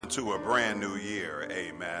into a brand new year.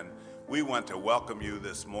 Amen. We want to welcome you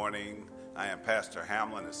this morning. I am Pastor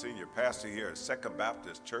Hamlin, the senior pastor here at Second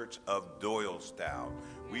Baptist Church of Doylestown.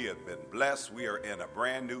 We have been blessed. We are in a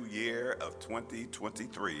brand new year of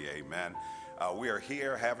 2023. Amen. We are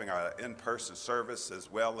here having our in-person service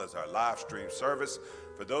as well as our live stream service.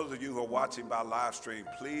 For those of you who are watching by live stream,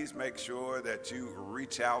 please make sure that you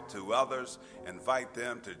reach out to others, invite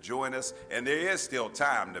them to join us. And there is still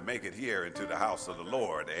time to make it here into the house of the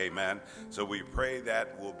Lord. Amen. So we pray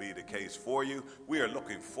that will be the case for you. We are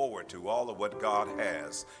looking forward to all of what God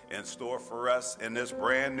has in store for us in this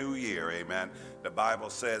brand new year. Amen. The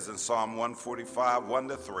Bible says in Psalm 145,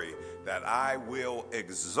 1-3, that I will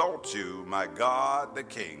exalt you, my God the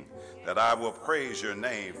King, that I will praise your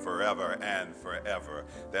name forever and forever,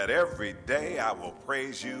 that every day I will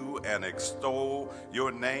praise you and extol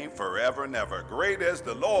your name forever and ever. Great is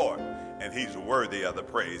the Lord, and he's worthy of the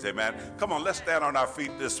praise. Amen. Come on, let's stand on our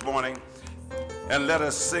feet this morning and let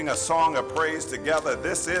us sing a song of praise together.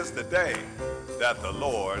 This is the day that the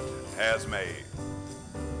Lord has made.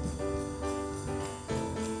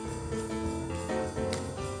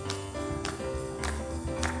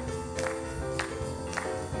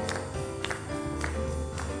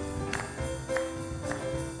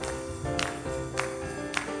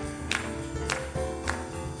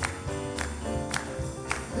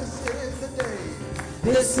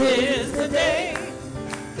 This is the day,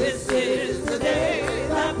 this is the day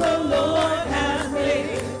that the Lord has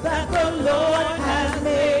made, that the Lord has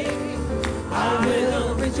made. I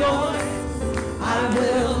will rejoice,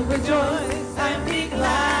 and be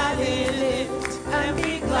glad in it, and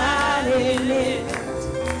be glad in it.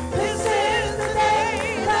 This is the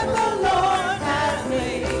day that the Lord has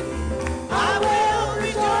made. I will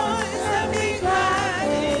rejoice and be glad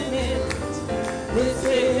in it. This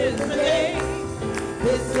is the day.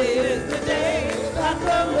 This is the day that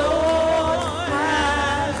the Lord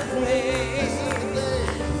has made.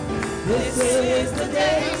 This is the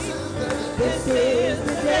day. This is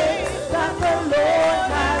the day that the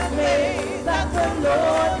Lord has made. That the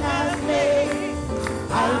Lord has made.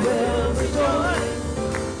 I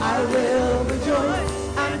will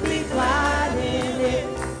rejoice and be glad in it.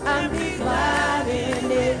 And be glad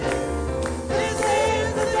in it. This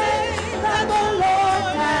is the day that the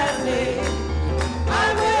Lord has made.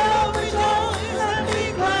 I will rejoice and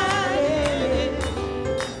be glad in it.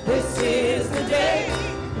 This is the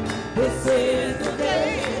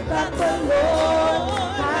day that the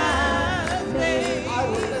Lord has made.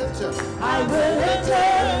 I will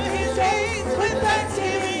enter his gates with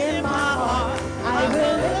thanksgiving in my heart. I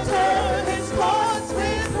will enter his courts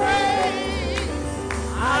with praise.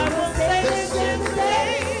 I will say this is the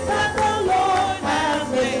day that the Lord has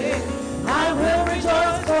made. I will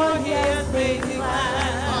rejoice for he has made me glad.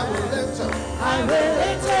 I will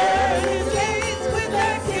enter his gates with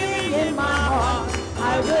thanksgiving in my heart.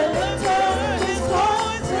 I will enter his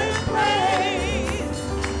courts with praise.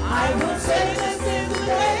 I will say this is the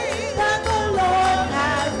day that the Lord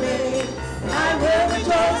has made. I will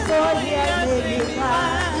rejoice for he has made me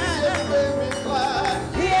glad.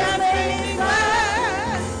 He has made me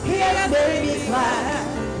glad. He has made me glad.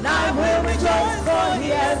 And I will rejoice for he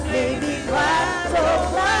has made me glad. So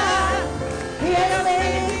glad. He has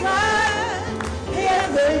made me glad. He has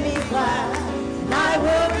made me glad. And I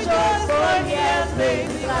will rejoice for he has made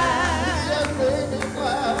me glad.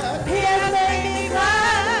 He has made me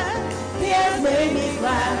glad. He has made me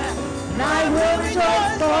glad. And I will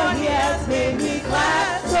rejoice for he has made me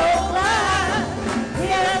glad. So glad. He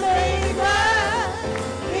has made me glad.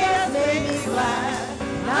 He has made me glad.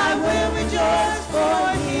 And I will rejoice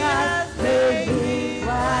for he has made me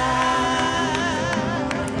glad.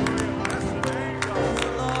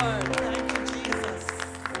 Lord, thank you, Jesus.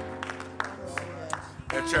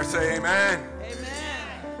 Let church say amen. Amen.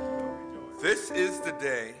 This is the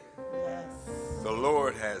day the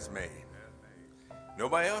Lord has made.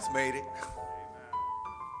 Nobody else made it.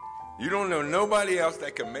 You don't know nobody else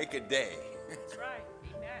that can make a day. That's right.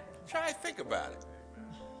 Amen. Try to think about it.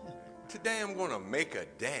 Today I'm going to make a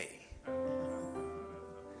day.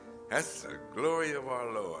 That's the glory of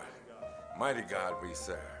our Lord. Mighty God we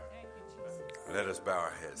serve. Let us bow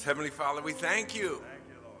our heads. Heavenly Father, we thank you.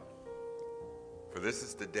 For this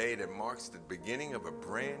is the day that marks the beginning of a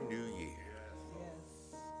brand new year.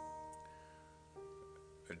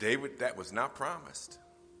 A day that was not promised,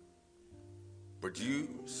 but you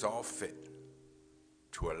saw fit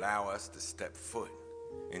to allow us to step foot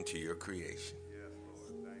into your creation.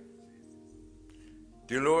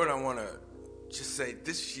 Dear Lord, I want to just say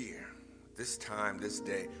this year, this time, this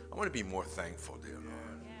day, I want to be more thankful, dear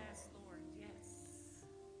Lord. Yes, Lord, yes.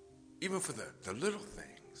 Even for the little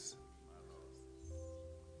things.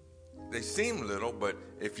 they seem little, but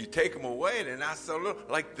if you take them away, they're not so little.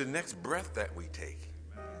 Like the next breath that we take.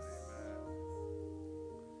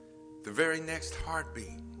 The very next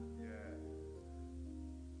heartbeat.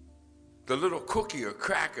 The little cookie or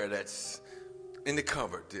cracker that's in the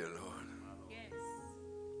cupboard, dear Lord.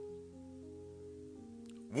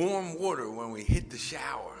 Warm water when we hit the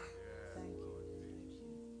shower.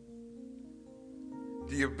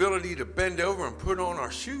 The ability to bend over and put on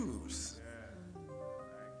our shoes.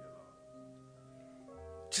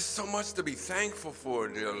 Just so much to be thankful for,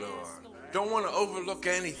 dear Lord. Don't want to overlook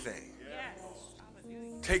anything.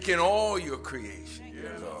 Take in all your creation,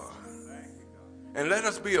 dear Lord. And let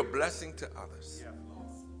us be a blessing to others.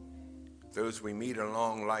 Those we meet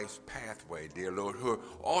along life's pathway, dear Lord, who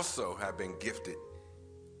also have been gifted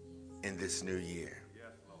in this new year.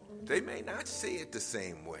 They may not see it the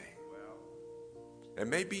same way. It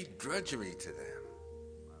may be drudgery to them.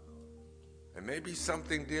 It may be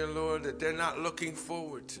something, dear Lord, that they're not looking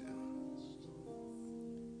forward to.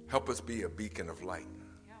 Help us be a beacon of light.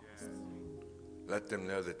 Let them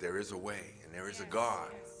know that there is a way and there is a God.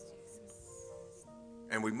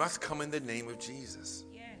 And we must come in the name of Jesus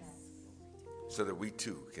so that we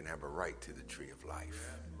too can have a right to the tree of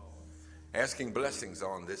life. Asking blessings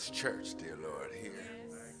on this church, dear Lord, here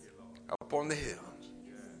up on the hill.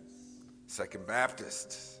 Second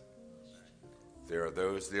Baptist. There are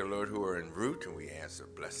those, dear Lord, who are en route, and we ask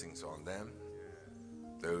blessings on them.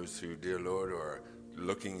 Those who, dear Lord, are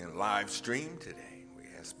looking in live stream today, we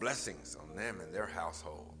ask blessings on them and their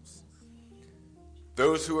households.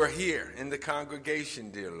 Those who are here in the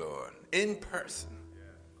congregation, dear Lord, in person,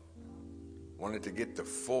 wanted to get the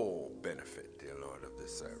full benefit, dear Lord, of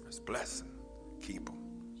this service. Bless them, keep them,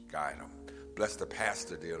 guide them. Bless the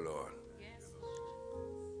pastor, dear Lord.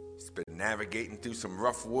 He's been navigating through some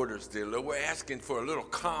rough waters, dear Lord. We're asking for a little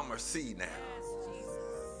calmer sea now.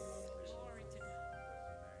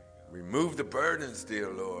 Remove the burdens,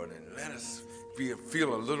 dear Lord, and let us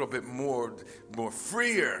feel a little bit more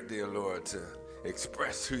freer, dear Lord, to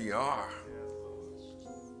express who you are.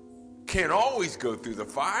 Can't always go through the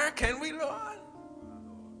fire, can we, Lord?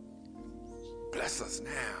 Bless us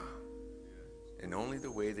now in only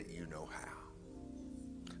the way that you know how.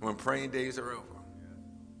 When praying days are over,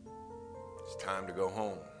 it's time to go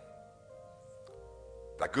home.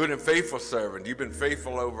 Thy good and faithful servant, you've been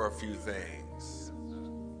faithful over a few things.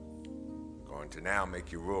 Going to now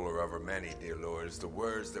make you ruler over many, dear Lord, is the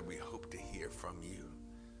words that we hope to hear from you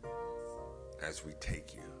as we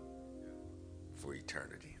take you for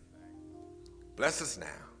eternity. Bless us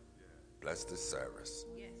now. Bless this service.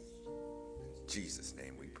 In Jesus'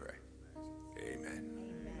 name we pray. Amen.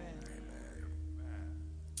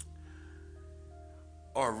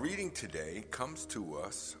 Our reading today comes to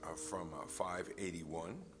us from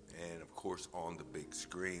 581, and of course on the big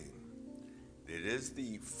screen. It is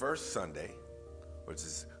the first Sunday, which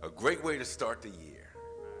is a great way to start the year.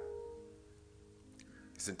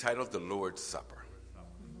 It's entitled The Lord's Supper.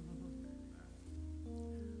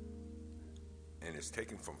 And it's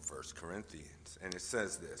taken from 1 Corinthians. And it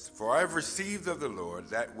says this: For I have received of the Lord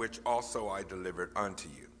that which also I delivered unto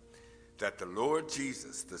you, that the Lord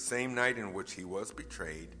Jesus, the same night in which he was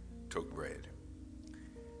betrayed, took bread.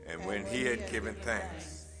 And when he had given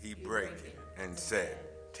thanks, he brake it and said,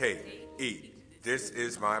 Take, eat, this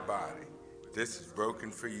is my body. This is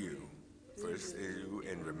broken for you. For this is you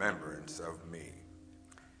in remembrance of me.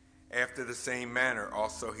 After the same manner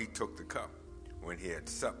also he took the cup, when he had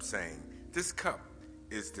supped, saying, This cup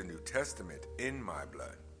is the New Testament in my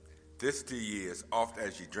blood. This do ye as oft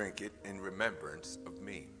as ye drink it in remembrance of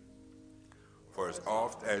me. For as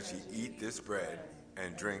oft as ye eat this bread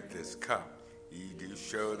and drink this cup, ye do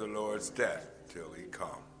show the Lord's death till he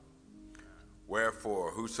come.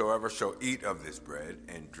 Wherefore, whosoever shall eat of this bread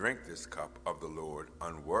and drink this cup of the Lord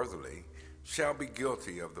unworthily shall be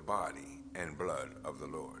guilty of the body and blood of the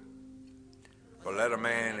Lord. But let a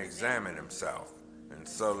man examine himself, and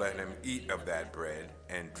so let him eat of that bread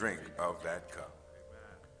and drink of that cup.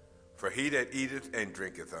 For he that eateth and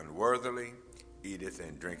drinketh unworthily eateth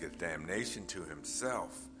and drinketh damnation to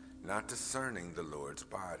himself, not discerning the Lord's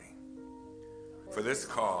body. For this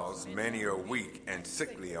cause many are weak and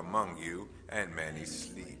sickly among you, and many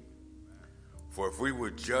sleep. For if we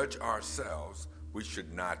would judge ourselves, we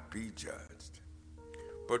should not be judged.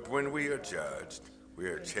 But when we are judged, we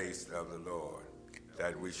are chaste of the Lord,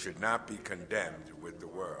 that we should not be condemned with the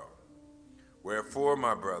world. Wherefore,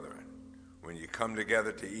 my brethren, when you come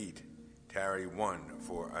together to eat, tarry one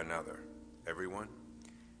for another. Everyone?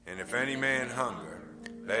 And if any man hunger,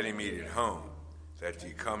 let him eat at home, that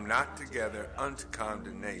ye come not together unto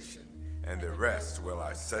condemnation, and the rest will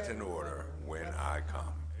I set in order when I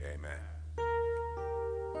come. Amen.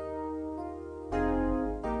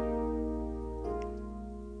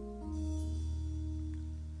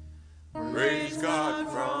 Praise God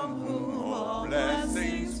from whom all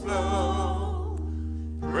blessings flow.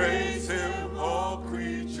 Praise him, all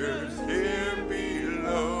creatures here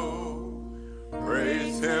below.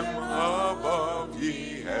 Praise him above,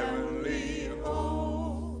 ye heavenly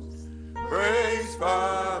hosts. Praise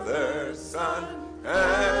Father, Son,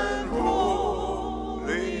 and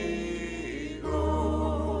Holy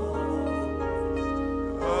Ghost.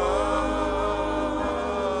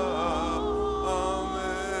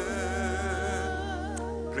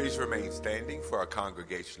 Amen. Please remain standing for our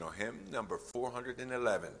congregational hymn, number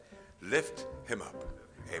 411. Lift him up.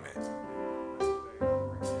 Amen.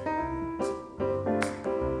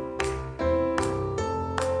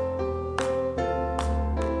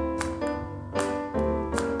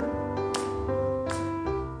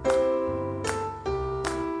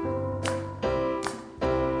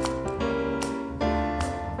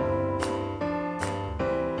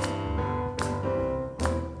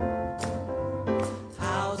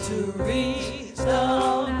 How to reach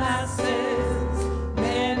the masses,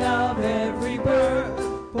 men of every birth,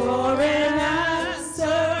 for an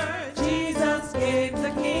answer Jesus gave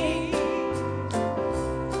the King.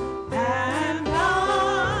 And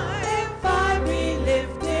I, if I be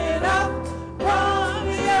lifted up from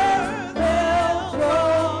the earth, they'll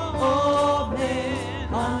draw all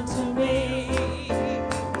men unto me.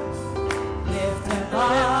 Lift him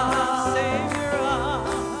up, Savior up,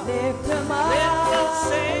 lift him up.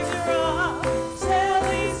 Till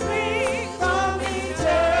he's free from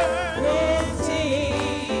eternity.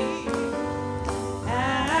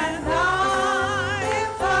 And I,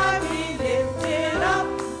 if I be lifted up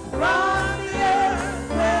from the earth,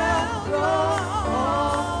 will draw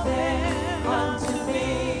all men unto me.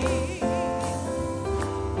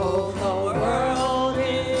 Oh, the world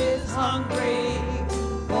is hungry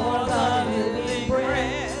for the living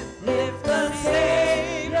bread. Lift the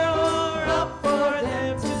Savior up for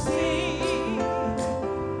them to see.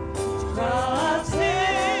 Trust him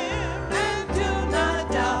and do not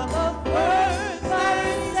doubt the words that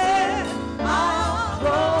he said. I'll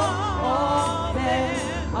draw all men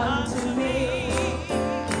unto me.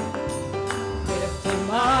 Lift him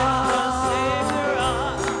up, Savior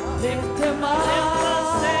up, lift him up,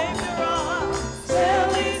 Savior up, till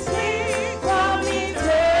he's free from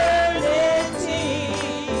eternity.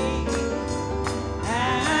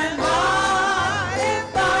 And I,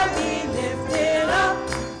 if I be lifted up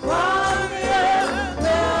from the earth,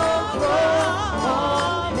 will draw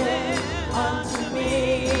all men unto me.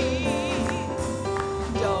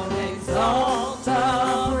 Don't exalt the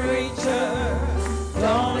preacher,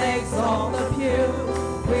 don't exalt the pew.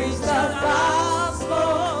 Preach the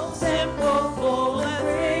gospel, simple, full, and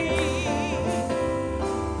free.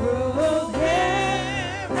 Prove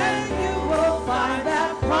him, and you will find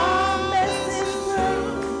that promise is true.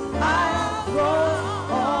 I'll draw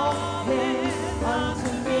all men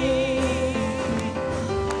unto me.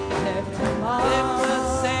 Lift him up, lift the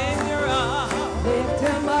Savior up, lift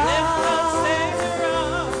him up, lift the Savior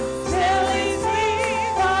up, till he's free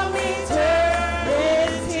from eternity.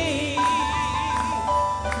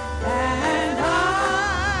 And I,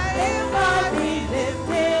 if I be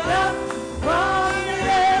lifted up from the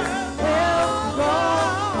earth, will draw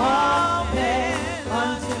all men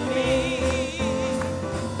unto me.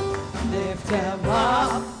 Lift him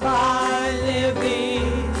up by living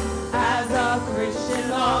as a Christian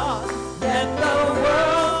law. Let the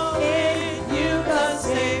world in you the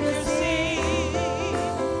Savior see.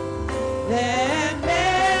 Then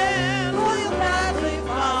men will gladly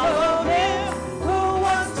follow him who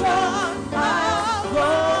was drawn. I'll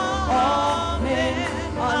draw all men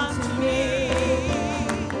unto me.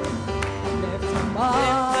 Lift him up,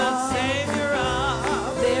 lift the Savior up,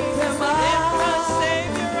 lift him up, lift the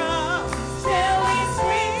Savior up, till he's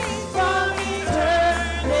free from eternity.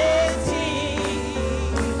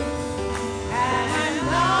 And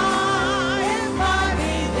I, if I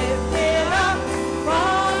be lifted up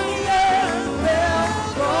from the earth, will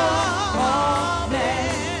draw all men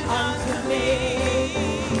unto me.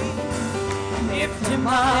 Lift him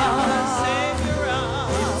up, Savior up,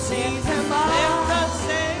 lift him up, lift the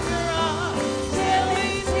Savior up, till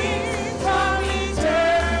he's free from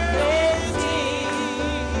eternity.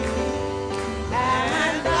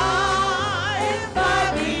 And I, if I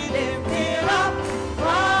be lifted up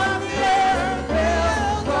from the earth,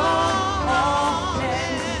 will draw all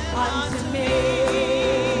men unto me.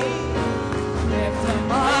 Lift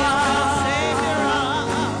him up, Savior up,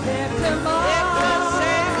 lift him up, lift the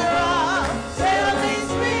Savior up, till he's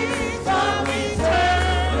free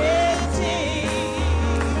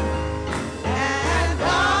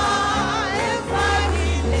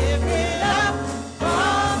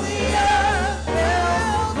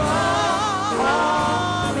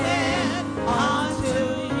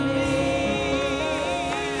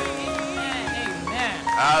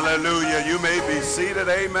Hallelujah. You may be seated.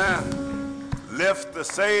 Amen. Lift the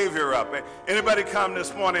Savior up. Anybody come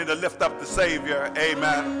this morning to lift up the Savior?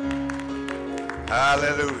 Amen.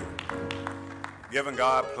 Hallelujah. Giving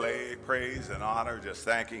God praise and honor, just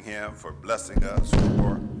thanking him for blessing us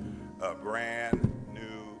for a brand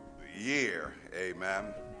new year. Amen.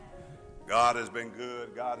 God has been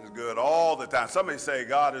good. God is good all the time. Somebody say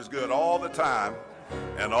God is good all the time.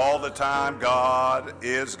 And all the time, God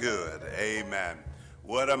is good. Amen.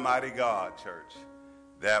 What a mighty God, church,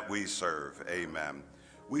 that we serve. Amen.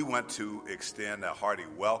 We want to extend a hearty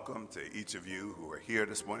welcome to each of you who are here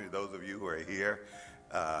this morning, those of you who are here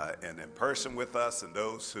and in person with us, and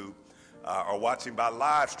those who are watching by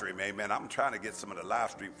live stream. Amen. I'm trying to get some of the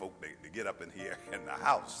live stream folk to get up in here in the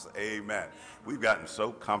house. Amen. We've gotten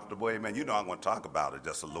so comfortable. Amen. You know I'm going to talk about it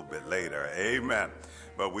just a little bit later. Amen.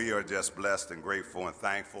 But we are just blessed and grateful and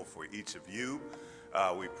thankful for each of you.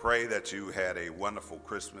 We pray that you had a wonderful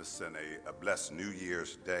Christmas and a blessed New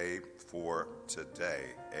Year's Day for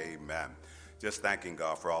today. Amen. Just thanking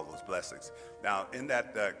God for all those blessings. Now, in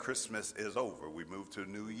that Christmas is over, we move to a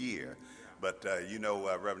new year. But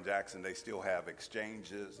Reverend Jackson, they still have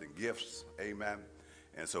exchanges and gifts. Amen.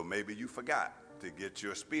 And so maybe you forgot to get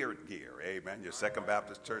your spirit gear. Amen. Your Second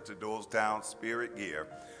Baptist Church of Doylestown spirit gear.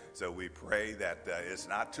 So we pray that it's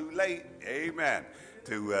not too late. Amen.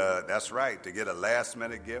 That's right, to get a last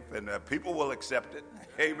minute gift, and people will accept it.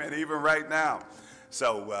 Amen. Even right now.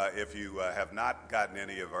 So if you have not gotten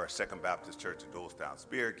any of our Second Baptist Church of Doylestown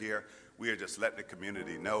spirit gear, we are just letting the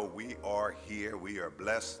community know we are here. We are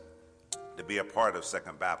blessed to be a part of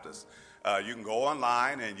Second Baptist. You can go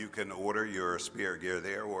online and you can order your spirit gear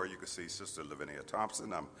there, or you can see Sister Lavinia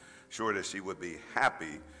Thompson. I'm sure that she would be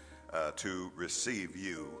happy to receive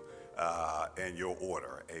you and your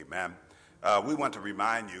order. Amen. We want to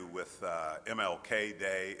remind you with MLK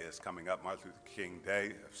Day is coming up, Martin Luther King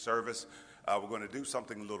Day service. We're going to do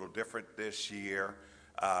something a little different this year.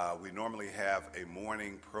 We normally have a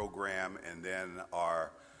morning program and then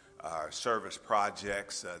our service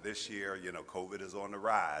projects. This year, COVID is on the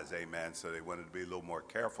rise, amen, so they wanted to be a little more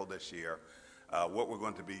careful this year. What we're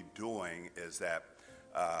going to be doing is that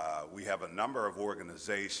we have a number of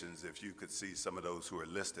organizations, if you could see some of those who are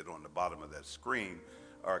listed on the bottom of that screen,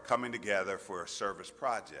 are coming together for service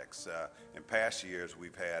projects. In past years,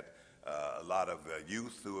 we've had a lot of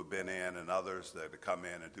youth who have been in and others that come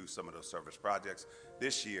in and do some of those service projects.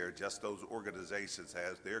 This year, just those organizations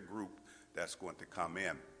has their group that's going to come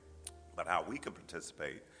in. But how we can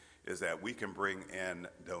participate is that we can bring in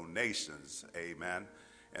donations, amen.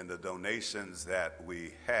 And the donations that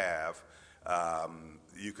we have,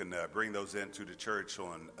 you can bring those into the church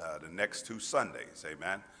on the next 2 Sundays,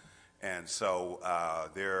 amen. And so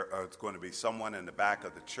there is going to be someone in the back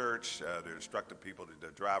of the church. They're instructing people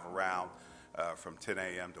to drive around from 10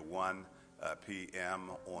 a.m. to 1 p.m.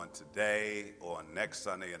 on today, on next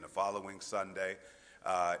Sunday, and the following Sunday.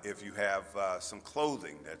 If you have some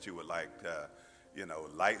clothing that you would like,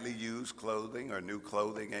 lightly used clothing or new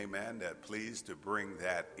clothing, amen, that please to bring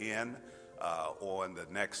that in on the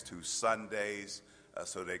next 2 Sundays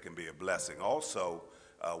so they can be a blessing. Also,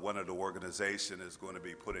 one of the organizations is going to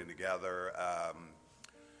be putting together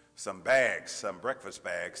some breakfast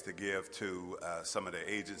bags to give to some of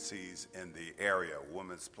the agencies in the area,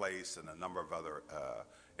 Women's Place and a number of other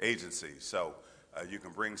agencies. So you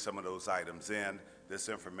can bring some of those items in. This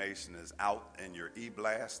information is out in your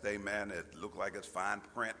e-blast, amen. It looks like it's fine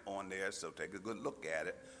print on there, so take a good look at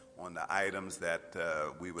it on the items that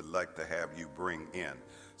we would like to have you bring in.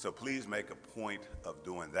 So please make a point of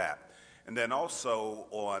doing that. And then also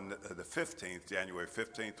on the 15th, January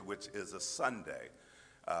 15th, which is a Sunday,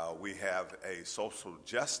 we have a social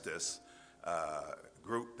justice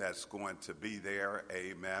group that's going to be there,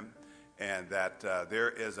 amen. And that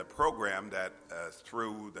there is a program that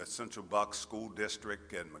through the Central Bucks School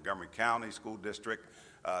District and Montgomery County School District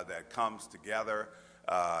that comes together.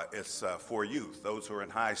 It's for youth, those who are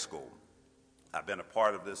in high school. I've been a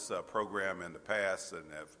part of this program in the past and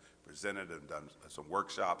have presented and done some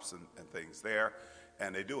workshops and things there,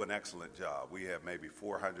 and they do an excellent job. We have maybe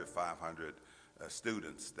 400, 500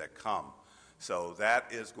 students that come. So that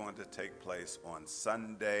is going to take place on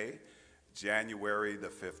Sunday, January the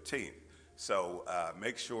 15th. So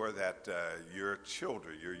make sure that your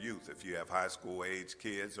children, your youth, if you have high school age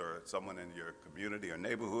kids or someone in your community or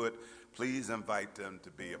neighborhood, please invite them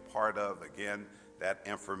to be a part of. Again, that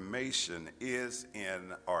information is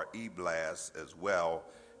in our e-blast as well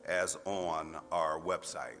as on our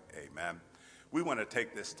website. Amen. We want to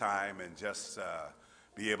take this time and just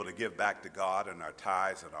be able to give back to God in our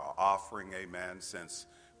tithes and our offering. Amen. Since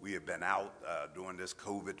we have been out during this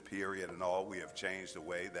COVID period and all. We have changed the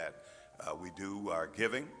way that we do our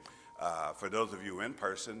giving. For those of you in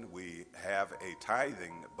person, we have a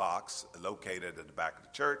tithing box located at the back of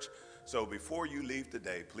the church. So before you leave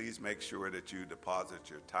today, please make sure that you deposit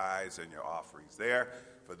your tithes and your offerings there.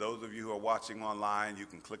 For those of you who are watching online, you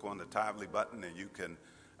can click on the Tithely button and you can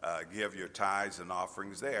give your tithes and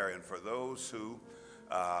offerings there. And for those who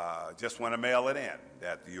just want to mail it in,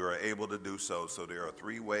 that you are able to do so. So there are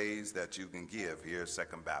 3 ways that you can give here at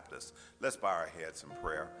Second Baptist. Let's bow our heads in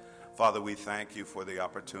prayer. Father, we thank you for the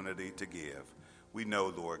opportunity to give. We know,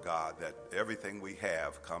 Lord God, that everything we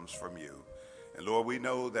have comes from you. And Lord, we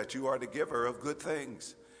know that you are the giver of good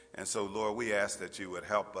things. And so, Lord, we ask that you would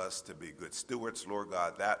help us to be good stewards, Lord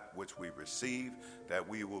God, that which we receive, that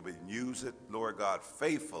we will use it, Lord God,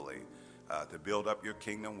 faithfully to build up your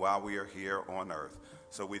kingdom while we are here on earth.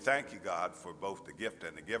 So we thank you, God, for both the gift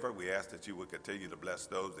and the giver. We ask that you would continue to bless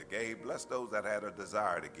those that gave, bless those that had a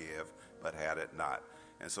desire to give but had it not.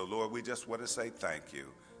 And so, Lord, we just want to say thank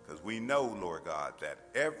you, because we know, Lord God, that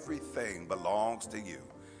everything belongs to you.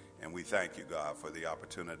 And we thank you, God, for the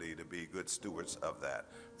opportunity to be good stewards of that.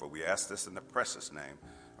 For we ask this in the precious name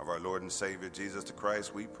of our Lord and Savior, Jesus the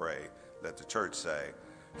Christ, we pray. Let the church say,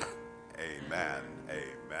 amen,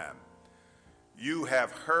 amen. You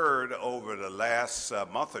have heard over the last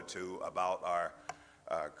month or two about our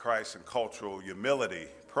Christ and Cultural Humility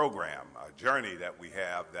program, a journey that we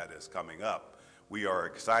have that is coming up. We are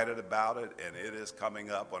excited about it, and it is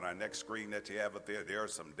coming up on our next screen that you have up there. There are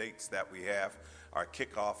some dates that we have. Our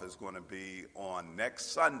kickoff is going to be on next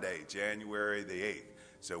Sunday, January the 8th.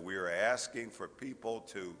 So we are asking for people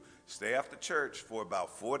to stay after church for about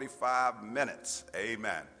 45 minutes.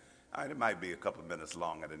 Amen. It might be a couple of minutes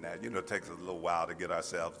longer than that. It takes us a little while to get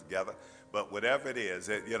ourselves together. But whatever it is,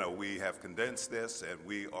 we have condensed this, and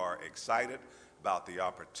we are excited about the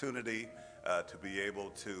opportunity to be able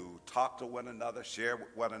to talk to one another, share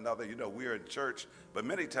with one another. We're in church, but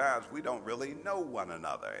many times we don't really know one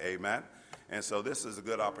another. Amen. And so this is a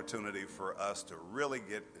good opportunity for us to really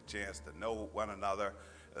get the chance to know one another,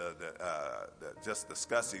 just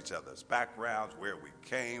discuss each other's backgrounds, where we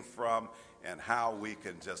came from, and how we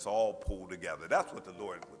can just all pull together. That's what the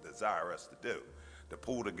Lord would desire us to do, to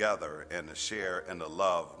pull together and to share and to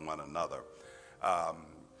love one another.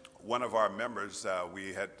 One of our members,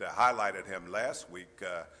 we had highlighted him last week,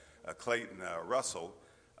 Clayton Russell,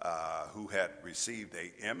 who had received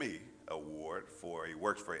an Emmy Award he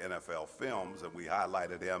works for NFL Films, and we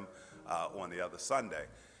highlighted him on the other Sunday.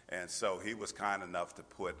 And so he was kind enough to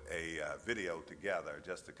put a video together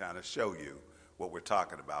just to kind of show you what we're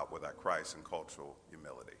talking about with our Christ and cultural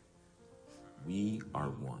humility. We are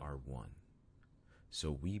one.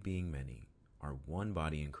 So we, being many, are one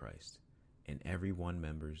body in Christ, and every one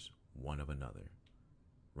members one of another.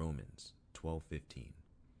 Romans 12:15.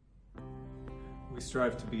 We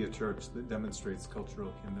strive to be a church that demonstrates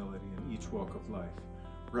cultural humility in each walk of life,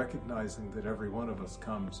 recognizing that every one of us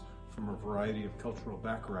comes from a variety of cultural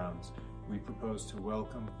backgrounds. We propose to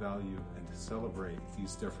welcome, value, and to celebrate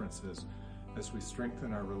these differences as we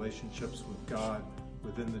strengthen our relationships with God,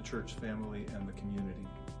 within the church family, and the community.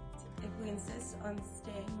 If we insist on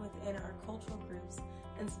staying within our cultural groups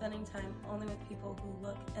and spending time only with people who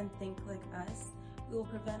look and think like us, we will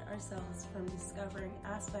prevent ourselves from discovering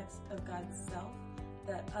aspects of God's self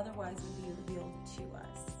that otherwise would be revealed to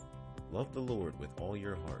us. Love the Lord with all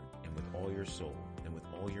your heart, and with all your soul, and with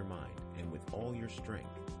all your mind, and with all your strength.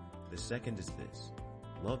 The second is this: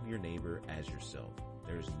 love your neighbor as yourself.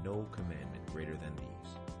 There is no commandment greater than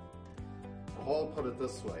these. Paul put it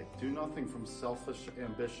this way: do nothing from selfish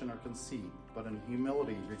ambition or conceit, but in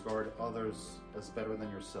humility regard others as better than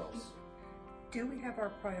yourselves. Do we have our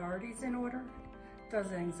priorities in order?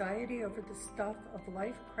 Does anxiety over the stuff of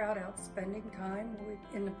life crowd out spending time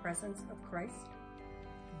in the presence of Christ?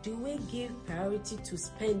 Do we give priority to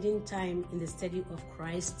spending time in the study of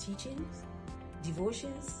Christ's teachings,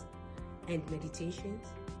 devotions, and meditations?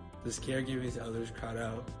 Does caregiving to others crowd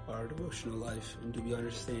out our devotional life, and do we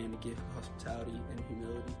understand the gift of hospitality and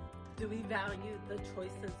humility? Do we value the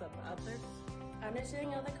choices of others?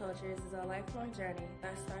 Understanding other cultures is a lifelong journey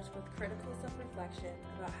that starts with critical self-reflection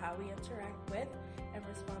about how we interact with and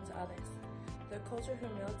respond to others. The cultural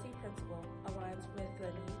humility principle aligns with the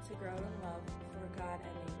need to grow in love for God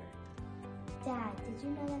and neighbor. Dad, did you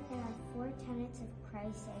know that there are 4 tenets of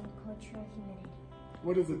Christ and cultural humility?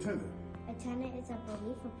 What is a tenet? A tenet is a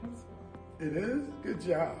belief or principle. It is? Good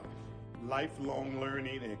job. Lifelong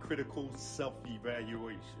learning and critical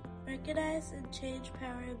self-evaluation. Recognize and change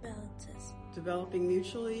power imbalances. Developing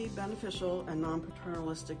mutually beneficial and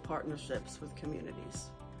non-paternalistic partnerships with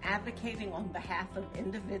communities. advocating on behalf of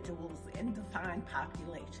individuals in defined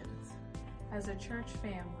populations. As a church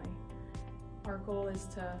family, our goal is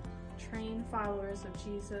to train followers of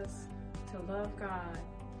Jesus to love God,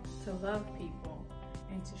 to love people,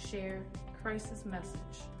 and to share Christ's message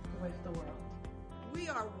with the world. We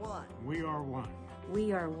are one. We are one.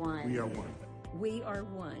 We are one. We are one. We are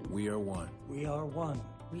one. We are one. We are one.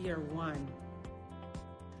 We are one.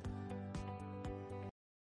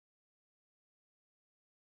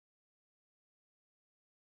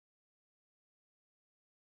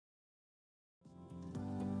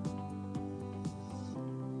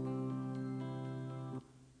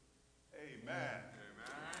 Amen.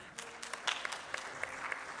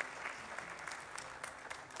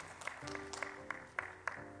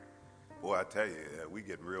 Boy, I tell you, we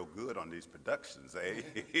getting real good on these productions.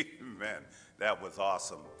 Amen. That was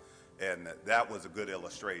awesome. And that was a good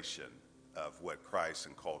illustration of what Christ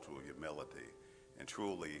and cultural humility. And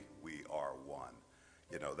truly, we are one.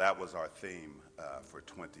 You know, that was our theme for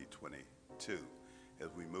 2022. As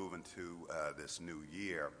we move into this new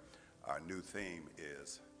year, our new theme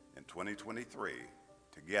is in 2023,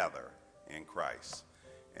 together in Christ.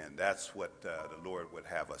 And that's what the Lord would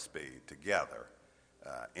have us be, together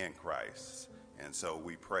in Christ. And so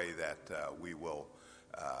we pray that we will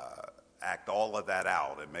act all of that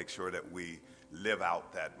out and make sure that we live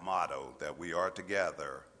out that motto that we are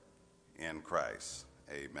together in Christ.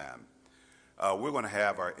 Amen. We're going to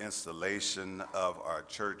have our installation of our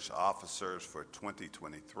church officers for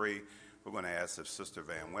 2023. We're going to ask if Sister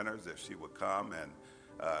Van Winters, if she would come, and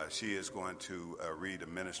she is going to read the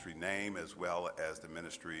ministry name as well as the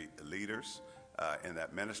ministry leaders in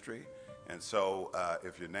that ministry. And so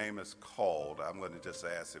if your name is called, I'm going to just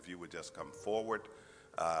ask if you would just come forward,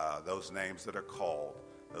 those names that are called,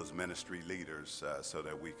 those ministry leaders, so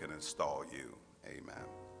that we can install you. Amen.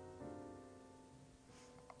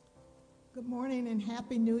 Good morning and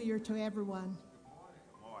Happy New Year to everyone.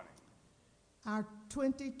 Good morning. Our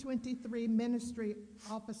 2023 ministry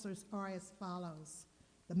officers are as follows.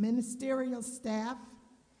 The ministerial staff,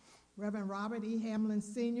 Reverend Robert E. Hamlin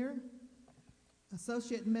Sr.,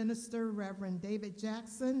 Associate Minister Reverend David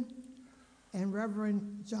Jackson, and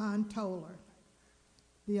Reverend John Toller.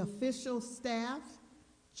 The official staff,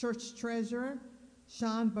 Church Treasurer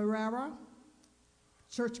Sean Barrera,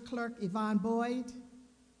 Church Clerk Yvonne Boyd,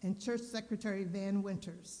 and Church Secretary Van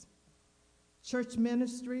Winters. Church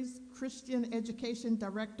Ministries, Christian Education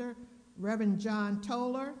Director Reverend John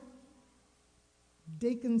Toller.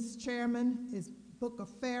 Deacons Chairman is Booker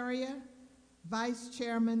Faria, Vice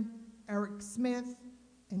Chairman Eric Smith,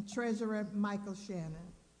 and Treasurer Michael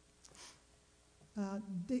Shannon.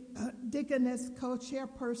 Deaconess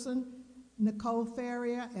Co-Chairperson Nicole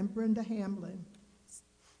Faria and Brenda Hamlin.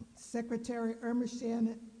 Secretary Irma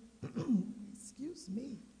Shannon, excuse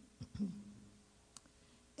me,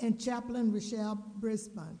 and Chaplain Rochelle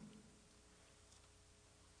Brisbane.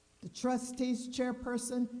 The trustees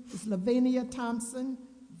chairperson is Lavinia Thompson,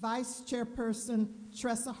 vice chairperson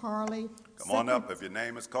Tressa Harley. Come on up if your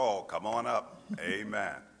name is called. Come on up.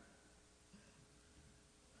 Amen.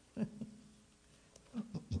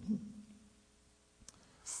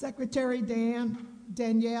 Secretary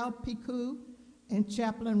Danielle Picou and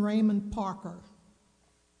Chaplain Raymond Parker.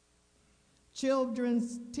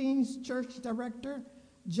 Children's Teens Church Director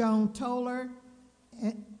Joan Toller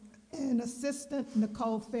and Assistant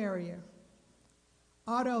Nicole Ferrier.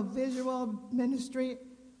 Audiovisual Ministry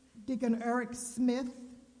Deacon Eric Smith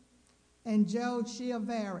and Joe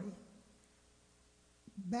Chiavari.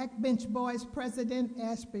 Backbench Boys President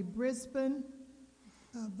Ashby Brisbane,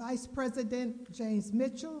 Vice President James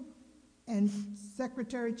Mitchell, and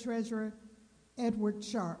Secretary Treasurer Edward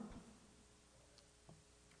Sharp.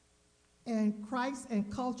 And Christ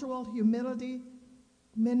and Cultural Humility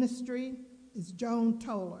Ministry is Joan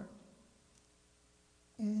Toller.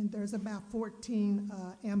 And there's about 14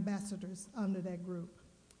 ambassadors under that group.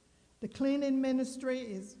 The cleaning ministry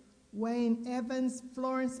is Wayne Evans,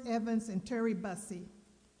 Florence Evans, and Terry Bussey.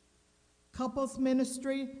 Couples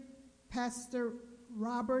ministry, Pastor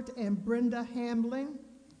Robert and Brenda Hamlin.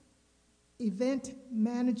 Event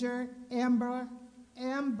manager, Amber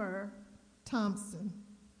Thompson.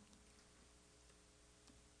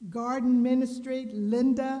 Garden ministry,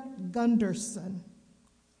 Linda Gunderson.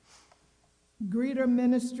 Greeter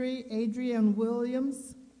ministry, Adrian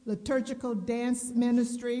Williams. Liturgical dance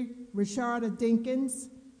ministry, Richarda Dinkins.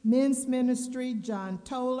 Men's ministry, John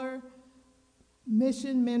Toller.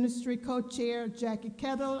 Mission ministry co-chair, Jackie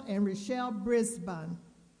Kettle and Rochelle Brisbane.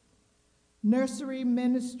 Nursery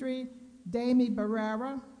ministry, Damie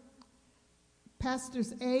Barrera.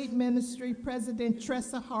 Pastor's Aid Ministry, President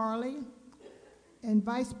Tressa Harley. and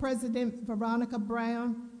Vice President Veronica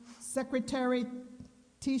Brown, Secretary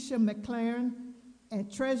Tisha McLaren,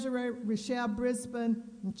 and Treasurer Rochelle Brisbane,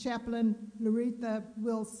 and Chaplain Loretha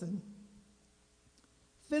Wilson.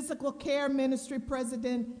 Physical Care Ministry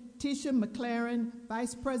President Tisha McLaren,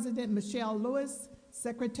 Vice President Michelle Lewis,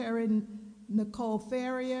 Secretary Nicole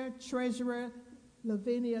Ferrier, Treasurer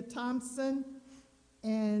Lavinia Thompson,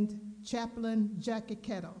 and Chaplain Jackie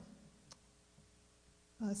Kettle.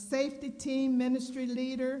 Safety Team Ministry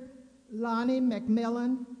Leader Lonnie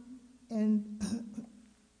McMillan, and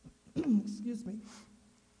excuse me,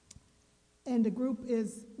 and the group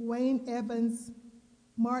is Wayne Evans,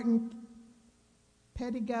 Martin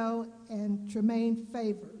Pettigo, and Tremaine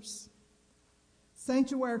Favors.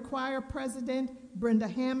 Sanctuary Choir President Brenda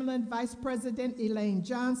Hamlin, Vice President Elaine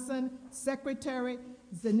Johnson, Secretary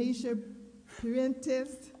Zanisha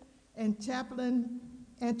Puentes, and Chaplain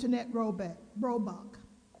Antoinette Robach.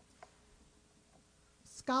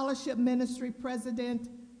 Scholarship Ministry President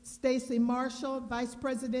Stacy Marshall, Vice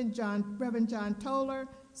President Reverend John Toller,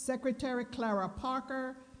 Secretary Clara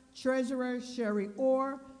Parker, Treasurer Sherry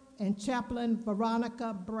Orr, and Chaplain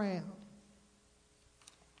Veronica Brown.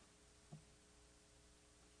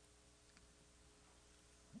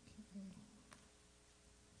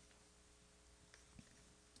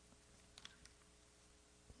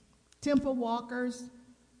 Temple Walkers,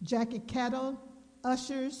 Jackie Kettle,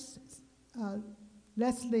 Ushers,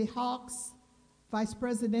 Leslie Hawks, Vice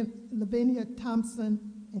President Lavinia Thompson,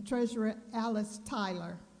 and Treasurer Alice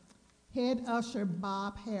Tyler. Head Usher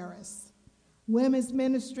Bob Harris. Women's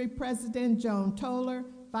Ministry President Joan Toller,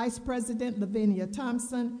 Vice President Lavinia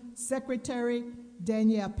Thompson, Secretary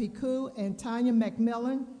Danielle Picou and Tanya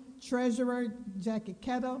McMillan, Treasurer Jackie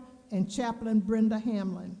Kettle, and Chaplain Brenda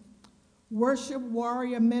Hamlin. Worship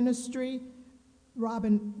Warrior Ministry,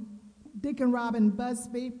 Deacon Robin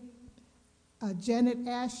Busby, Janet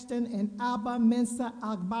Ashton, and Abba Mensa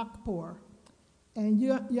Agbakpour. And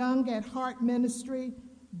Young at Heart Ministry,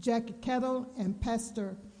 Jackie Kettle and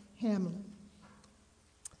Pastor Hamlin.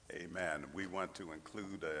 Amen. We want to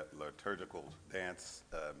include a liturgical dance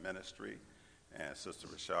ministry and Sister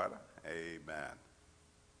Rashada. Amen.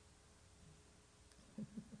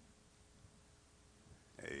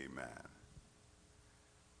 Amen.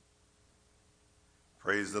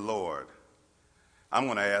 Praise the Lord. I'm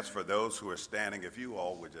going to ask for those who are standing, if you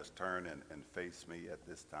all would just turn and face me at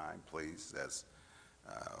this time, please, as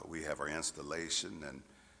we have our installation. And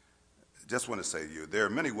just want to say to you, there are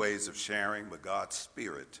many ways of sharing, but God's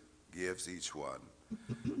Spirit gives each one.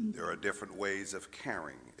 There are different ways of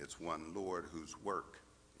caring. It's one Lord whose work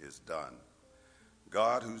is done.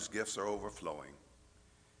 God, whose gifts are overflowing,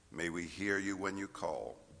 may we hear you when you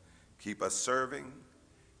call. Keep us serving,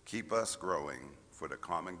 keep us growing for the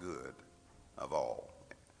common good of all.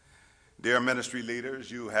 Dear ministry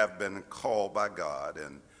leaders, you have been called by God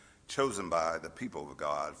and chosen by the people of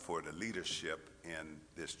God for the leadership in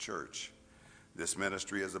this church. This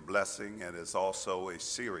ministry is a blessing and is also a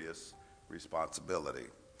serious responsibility.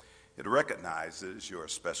 It recognizes your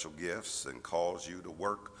special gifts and calls you to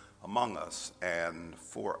work among us and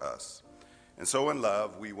for us. And so in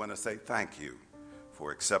love, we want to say thank you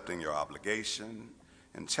for accepting your obligation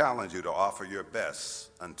and challenge you to offer your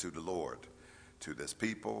best unto the Lord, to this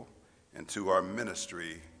people, and to our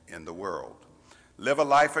ministry in the world. Live a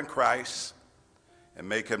life in Christ and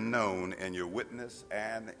make him known in your witness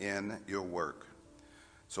and in your work.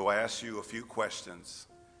 So I ask you a few questions,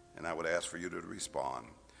 and I would ask for you to respond.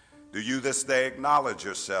 Do you this day acknowledge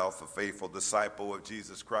yourself a faithful disciple of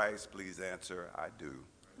Jesus Christ? Please answer, I do.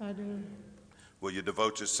 I do. Will you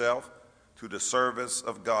devote yourself to the service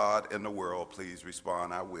of God in the world? Please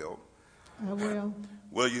respond, I will. I will.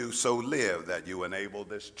 Will you so live that you enable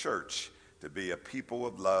this church to be a people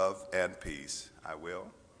of love and peace? I will.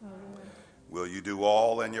 I will. Will you do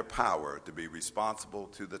all in your power to be responsible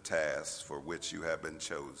to the tasks for which you have been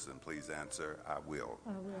chosen? Please answer, I will.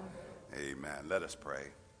 I will. Amen. Let us pray.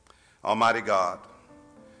 Almighty God,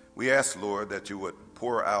 we ask, Lord, that you would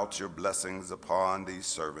pour out your blessings upon these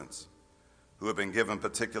servants who have been given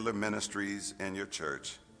particular ministries in your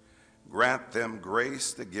church. Grant them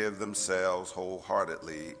grace to give themselves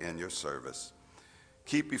wholeheartedly in your service.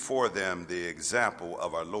 Keep before them the example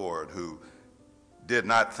of our Lord, who did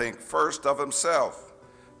not think first of himself,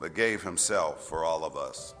 but gave himself for all of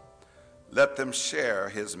us. Let them share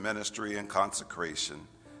his ministry and consecration,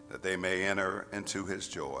 that they may enter into his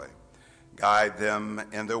joy. Guide them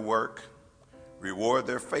in their work. Reward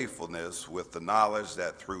their faithfulness with the knowledge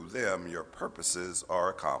that through them your purposes are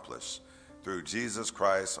accomplished. Through Jesus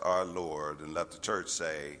Christ our Lord. And let the church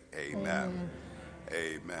say, amen.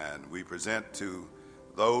 Amen. Amen. We present to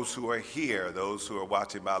those who are here, those who are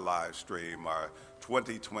watching by live stream, our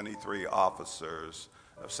 2023 officers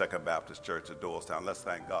of Second Baptist Church of Doylestown. Let's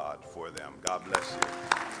thank God for them. God bless you.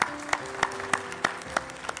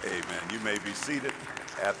 Amen. You may be seated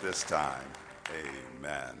at this time.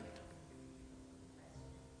 Amen.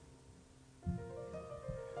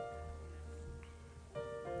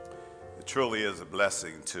 It truly is a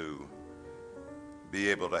blessing to be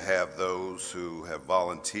able to have those who have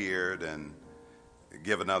volunteered and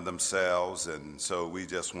given of themselves, and so we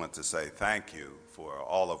just want to say thank you for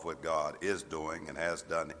all of what God is doing and has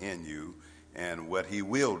done in you and what he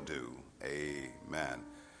will do. Amen.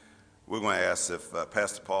 We're going to ask if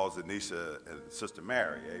Pastor Paul, Zanisha, and Sister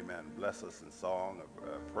Mary, amen, bless us in song,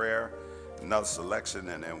 a prayer, another selection,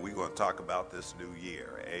 and then we're going to talk about this new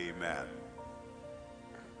year. Amen.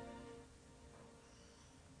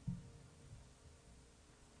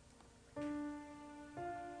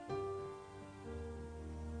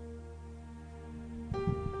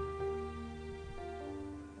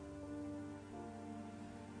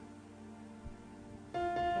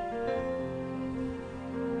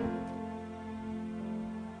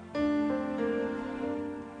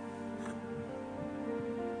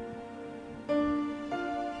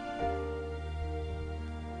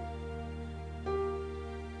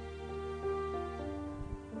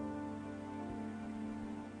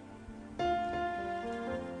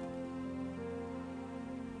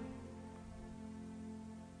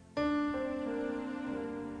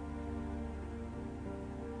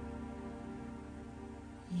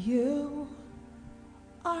 You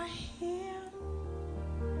are here,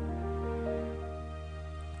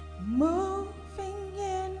 moving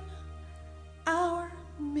in our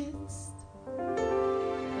midst.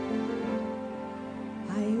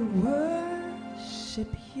 I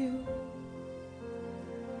worship you.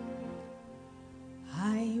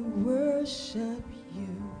 I worship you.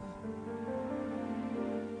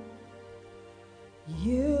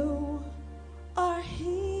 You are here,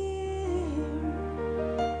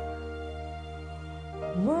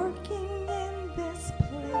 working in this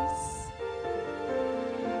place.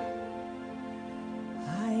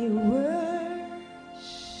 I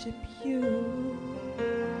worship you.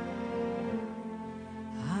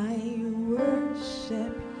 I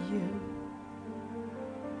worship you.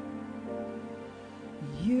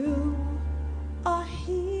 You are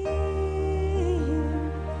here,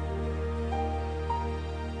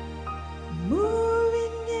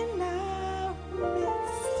 moving in our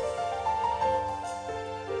midst.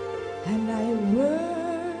 And I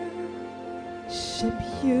worship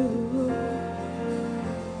you.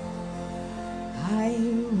 I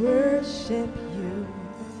worship you.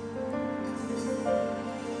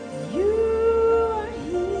 You are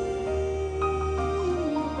here,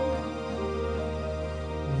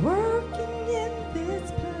 working in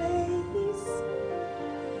this place.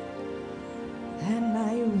 And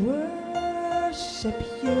I worship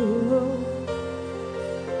you.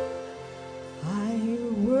 I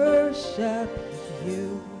worship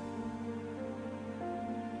you.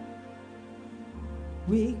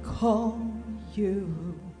 We call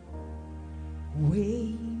you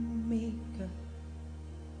Waymaker,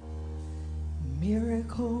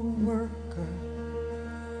 Miracle Worker,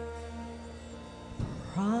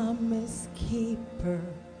 Promise Keeper,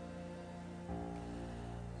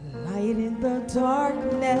 Light in the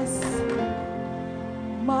darkness.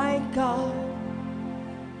 My God,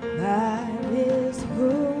 that is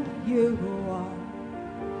who you are.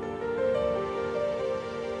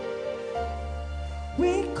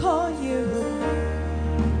 We call you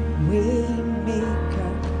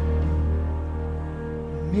Waymaker,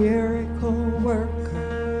 Miracle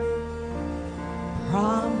Worker,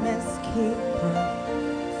 Promise Keeper,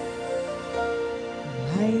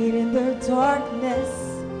 Light in the darkness.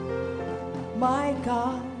 My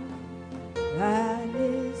God, that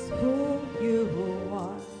is who you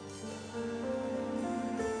are.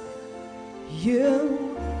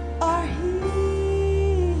 You are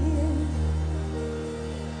here,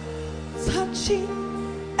 touching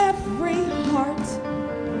every heart.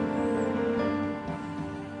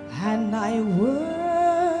 And I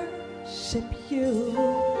worship you.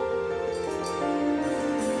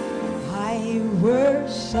 I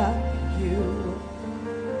worship you.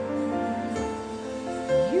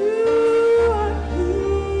 You are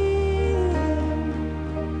here,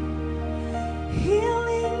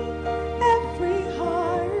 healing every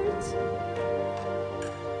heart.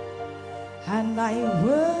 And I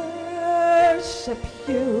worship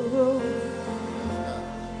you.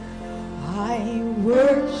 I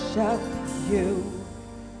worship you.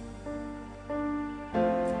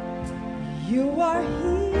 You are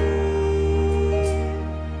here,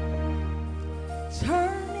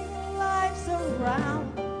 around,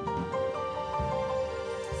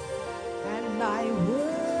 and I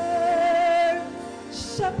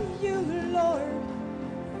worship you, Lord.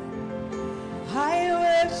 I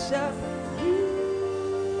worship you.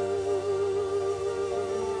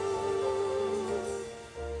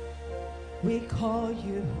 We call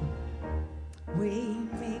you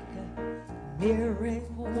Waymaker,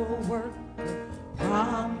 miracle worker,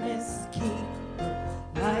 promise keeper,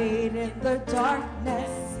 light in the darkness.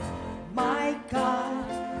 My God,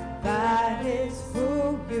 that is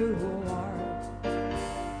who you are.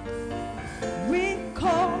 We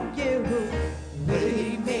call you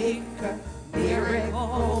Waymaker,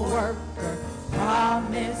 miracle worker,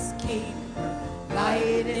 promise keeper,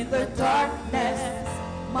 light in the darkness.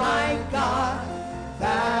 My God,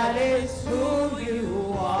 that is who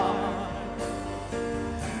you are.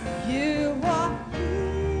 You are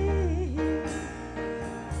here,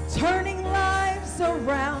 turning lives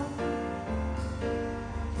around.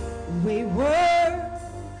 We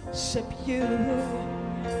worship you.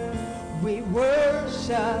 We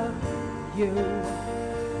worship you.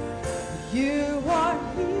 You are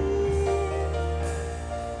here,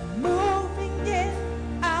 moving in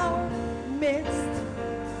our midst.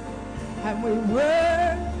 And we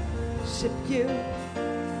worship you.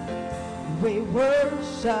 We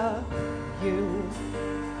worship you.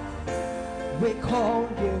 We call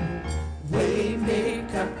you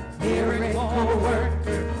Waymaker, miracle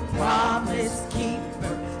worker, promise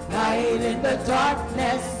keeper, light in the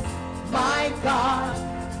darkness. My God,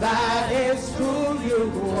 that is who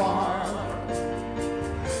you are.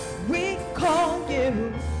 We call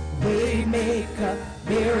you Waymaker,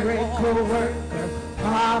 miracle worker,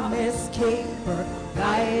 promise keeper,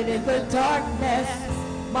 light in the darkness.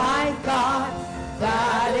 My God,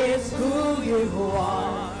 that is who you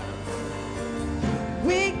are.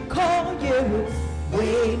 We call you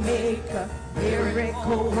Waymaker,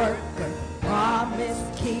 miracle worker, promise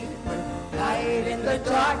keeper, light in the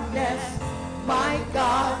darkness. My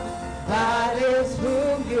God, that is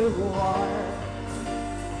who you are.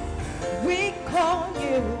 We call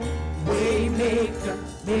you Waymaker,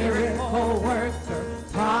 miracle worker,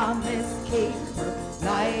 promise keeper,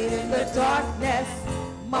 light in the darkness.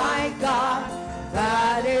 My God,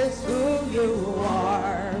 that is who you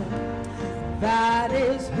are. That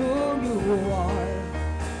is who you are.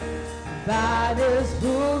 That is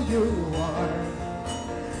who you are.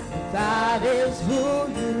 That is who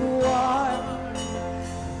you are.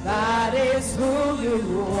 That is who you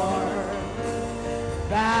are.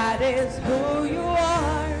 That is who you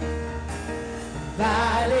are.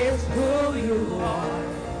 That is who you are.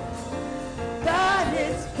 That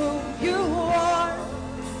is who you are.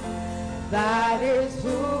 That is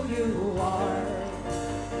who you are.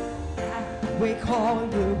 We call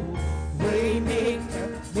you Waymaker,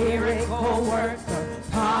 miracle worker,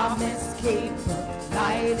 promise keeper,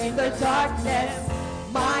 light in the darkness.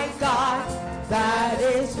 My God, that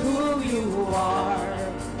is who you are.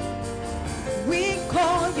 We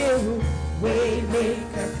call you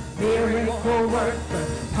Waymaker, miracle worker,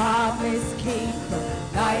 promise keeper,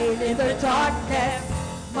 light in the darkness.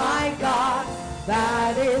 My God,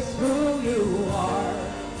 that is who you are.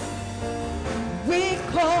 We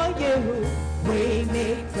call you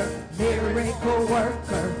Waymaker, miracle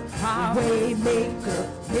worker, Waymaker,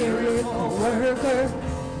 miracle worker,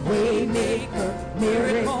 Waymaker,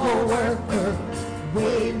 miracle worker,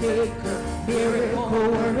 Waymaker,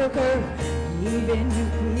 miracle worker. Even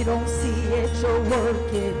if we don't see it, you're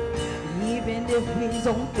working. Even if we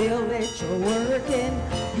don't feel it, you're working.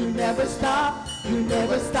 You never stop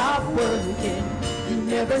working. You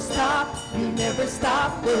never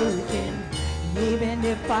stop working. Even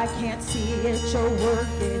if I can't see it, you're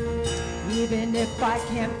working. Even if I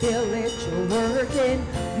can't feel it, you're working.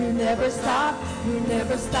 You never stop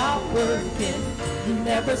working. You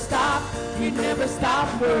never stop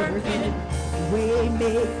working.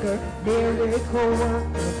 Waymaker, miracle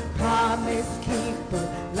worker, promise keeper,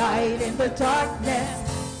 light in the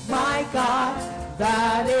darkness. My God,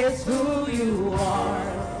 that is who you are.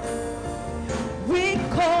 We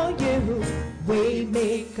call you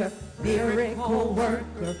Waymaker, miracle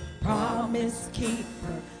worker, promise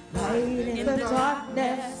keeper, light in the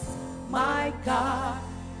darkness. My God,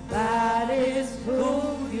 that is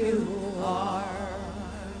who you are.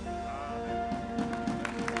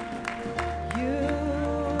 You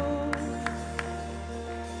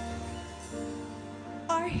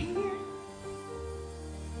are here,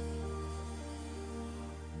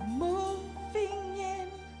 moving in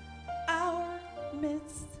our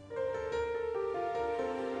midst,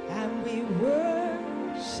 and we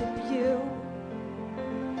worship you.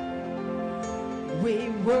 We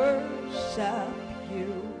worship worship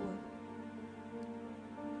you.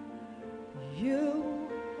 You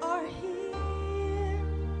are here,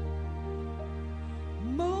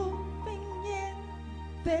 moving in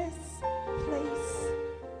this place,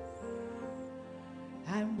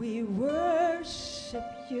 and we worship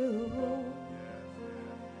you.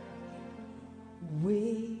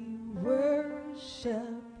 We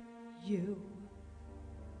worship you.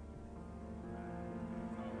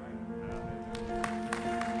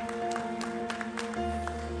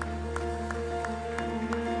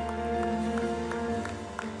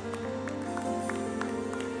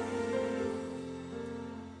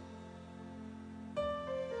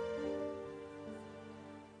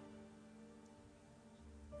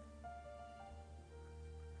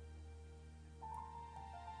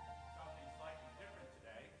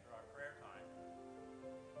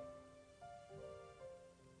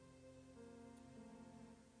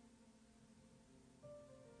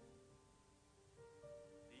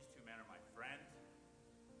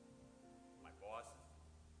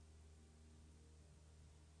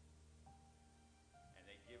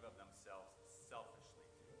 Selfishly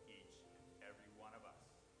to each and every one of us.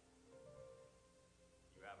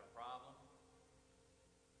 You have a problem,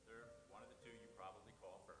 they're one of the two you probably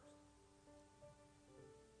call first.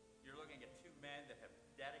 You're looking at two men that have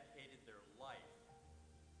dedicated their life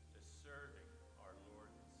to serving our Lord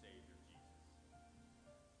and Savior Jesus.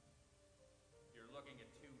 You're looking at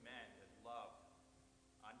two men that love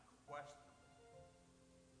unquestionably.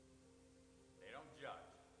 They don't judge.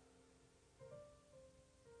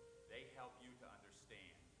 They help you to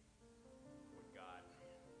understand what God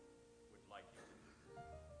would like you to do.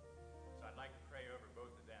 So I'd like to pray over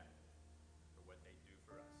both of them for what they do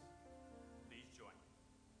for us. Please join me.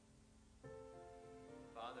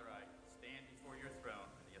 Father, I stand before your throne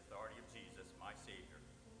in the authority of Jesus, my Savior,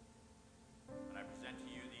 and I present to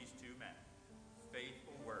you these two men,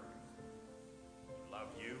 faithful workers who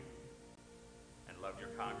love you and love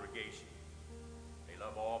your congregation. They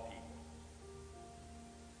love all people.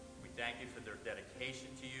 Thank you for their dedication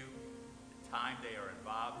to you, the time they are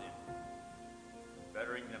involved in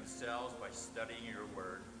bettering themselves by studying your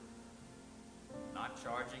word, not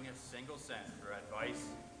charging a single cent for advice,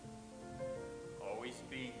 always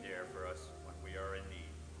being there for us when we are in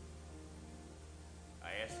need.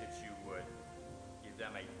 I ask that you would give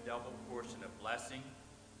them a double portion of blessing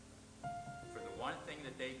for the one thing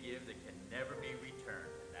that they give that can never be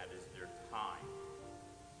returned, and that is their time.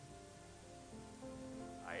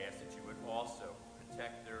 I ask that you would also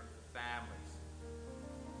protect their families.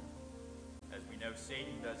 As we know,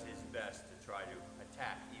 Satan does his best to try to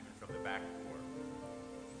attack even from the back door.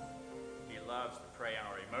 He loves to prey on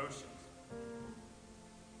our emotions.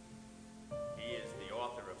 He is the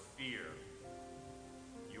author of fear.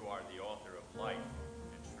 You are the author of life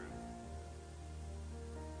and truth.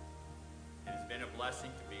 It has been a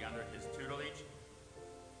blessing to be under his tutelage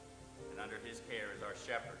and under his care as our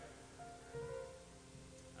shepherd.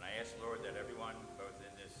 And I ask, Lord, that everyone, both in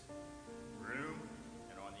this room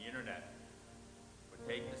and on the internet, would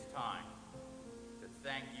take this time to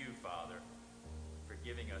thank you, Father, for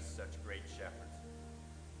giving us such great shepherds.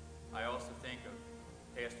 I also think of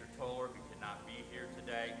Pastor Toller, who could not be here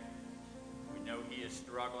today. We know he is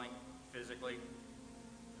struggling physically.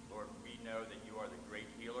 And Lord, we know that you are the great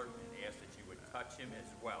healer, and ask that you would touch him as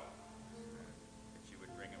well, that you would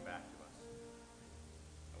bring him back to us.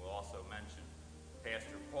 I will also mention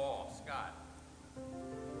Pastor Paul Scott,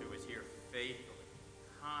 who is here faithfully,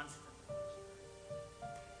 constantly,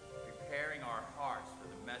 preparing our hearts for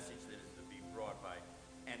the message that is to be brought by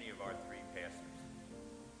any of our three pastors.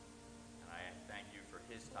 And I thank you for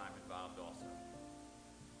his time involved also.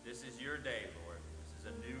 This is your day, Lord. This is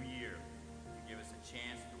a new year. You give us a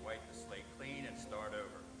chance to wipe the slate clean and start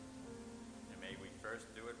over. And may we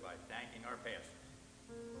first do it by thanking our pastors.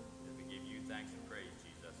 As we give you thanks and praise,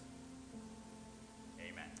 Jesus.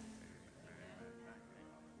 Amen.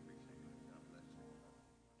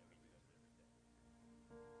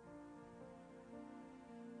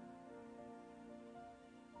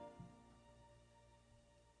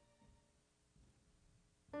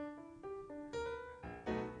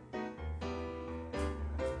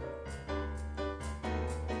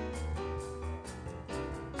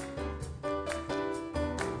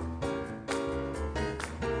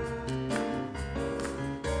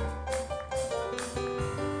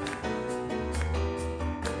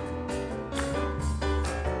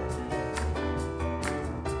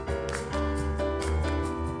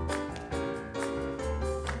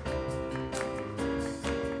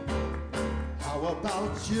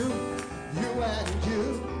 about you, you and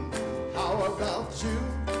you? How about you,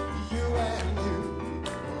 you and you?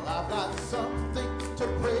 Well, I've got something to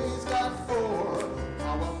praise God for.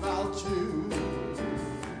 How about you?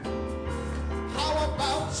 How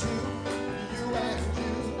about you? You and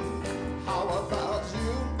you. How about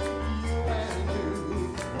you? You and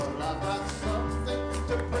you. Well, I got something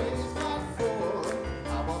to praise God for.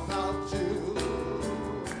 How about you?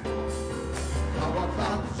 How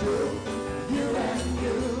about you? You and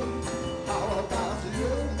you. How about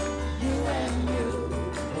you? You and you.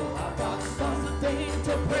 Well, I got something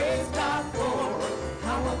to praise God for.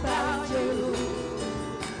 How about you?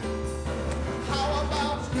 How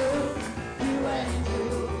about you? You and you.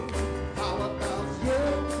 How about you?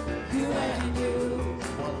 You and you.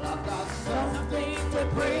 Well, I got something to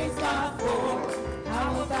praise God for.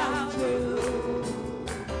 How about you?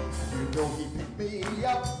 You know he picked me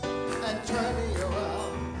up and turned me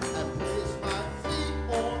around and placed my feet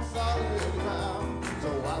on solid ground. So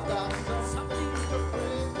I've got something to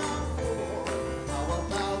praise God for. How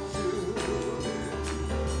about you?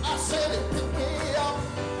 I said he picked me up,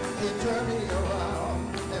 he turned me around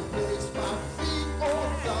and placed my feet on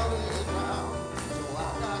solid ground. So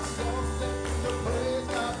I've got something to praise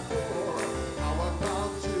God for. How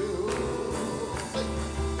about you?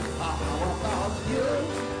 How about you?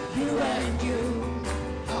 You and you.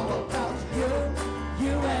 How about you?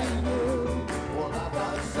 You and you. Well, I've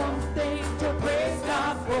got something to praise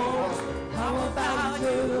God for. How about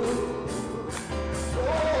you?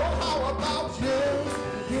 Oh, how about you?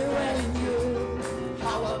 You and you.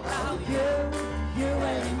 How about you? You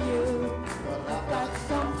and you. Well, I've got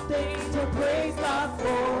something to praise God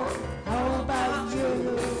for. How about you?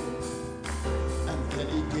 And then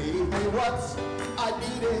he gave me what I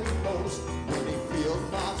needed most when he filled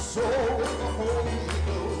my soul with the Holy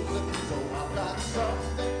Ghost. So I've got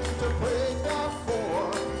something to praise God for.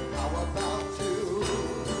 How about you?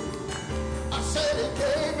 I said he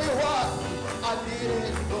gave me what I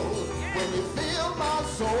needed most when he filled my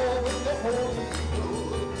soul with the Holy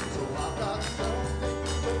Ghost. So I've got something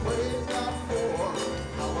to praise God for.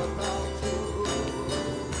 How about you?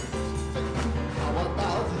 How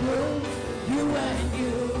about you? You and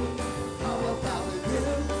you. How about you?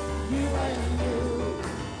 You and you.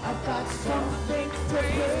 I've got something to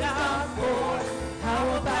praise God for. How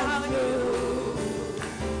about you?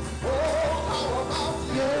 Oh, how about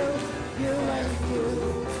you? You and you.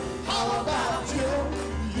 How about you?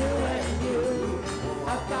 You and you.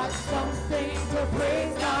 I've got something to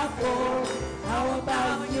praise God for. How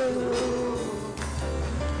about you?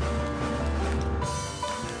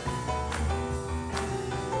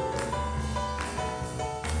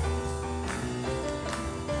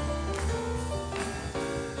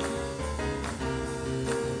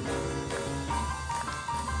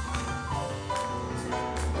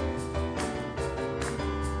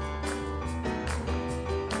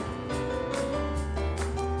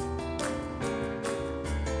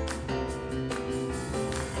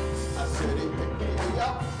 I said he picked me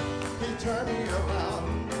up, he turned me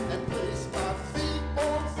around and placed my feet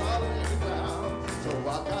on solid ground. So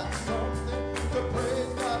I got something to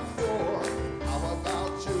praise God for. How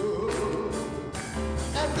about you?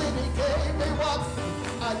 And then he gave me what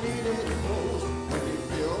I needed most when he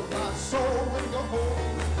filled my soul with the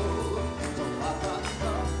Holy Ghost. So I got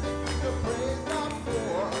something to praise God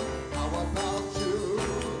for. How about you?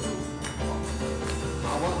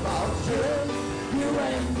 How about you? You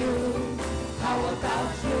and you. How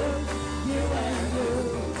about you? You and you.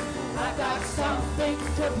 I got something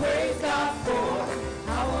to praise God for.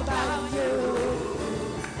 How about you?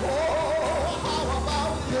 Oh, how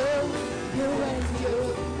about you? You and you.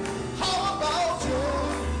 How about you?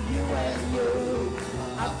 You and you.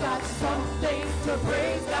 I've got something to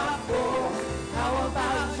praise God for. How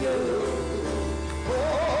about you?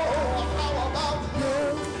 Oh, how about you?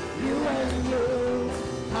 You and you.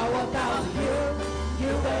 How about you?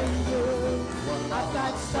 You and you. I've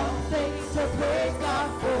got something to praise God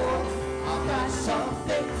for. I've got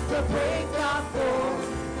something to praise God for.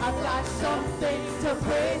 I've got something to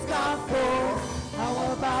praise God for.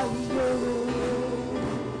 How about you?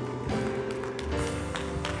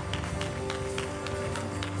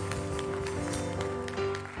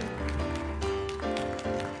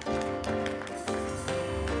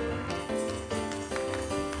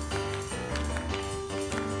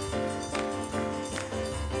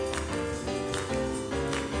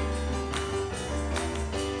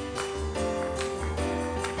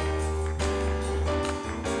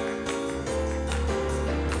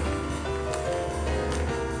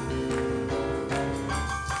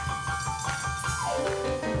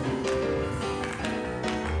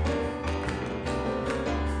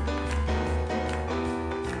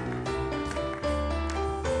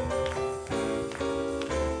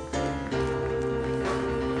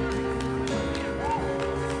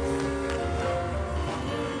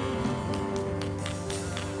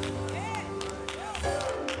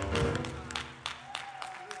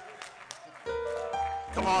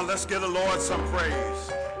 let's give the Lord some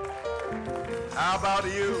praise. How about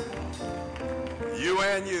you? You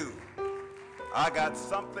and you. I got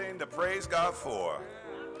something to praise God for.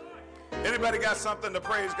 Anybody got something to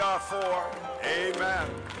praise God for? Amen.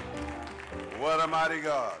 What a mighty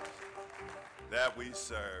God that we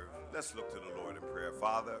serve. Let's look to the Lord in prayer.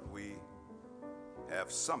 Father, we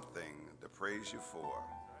have something to praise you for.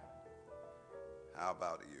 How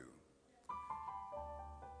about you?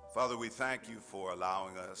 Father, we thank you for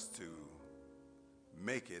allowing us to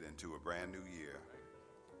make it into a brand new year.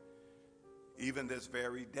 Even this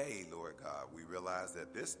very day, Lord God, we realize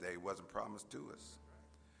that this day wasn't promised to us.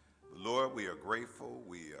 Lord, we are grateful,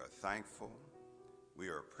 we are thankful, we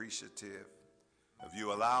are appreciative of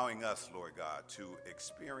you allowing us, Lord God, to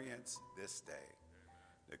experience this day,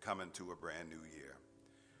 to come into a brand new year.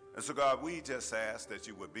 And so, God, we just ask that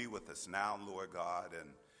you would be with us now, Lord God, and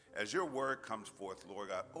as your word comes forth, Lord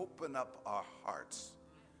God, open up our hearts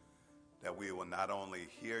that we will not only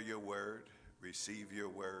hear your word, receive your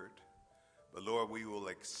word, but, Lord, we will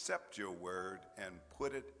accept your word and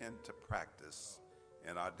put it into practice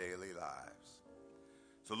in our daily lives.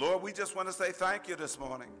 So, Lord, we just want to say thank you this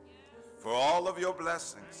morning for all of your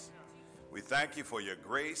blessings. We thank you for your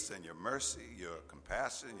grace and your mercy, your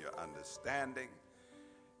compassion, your understanding.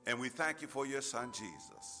 And we thank you for your son,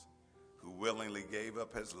 Jesus, who willingly gave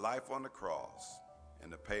up his life on the cross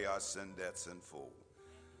and to pay our sin debts in full.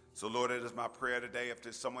 So, Lord, it is my prayer today, if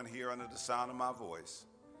there's someone here under the sound of my voice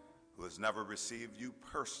who has never received you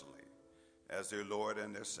personally as their Lord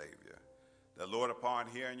and their Savior, that, Lord, upon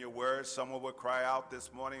hearing your words, someone would cry out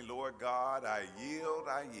this morning, Lord God, I yield,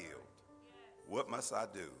 I yield. What must I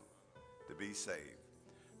do to be saved?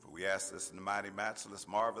 For we ask this in the mighty, matchless,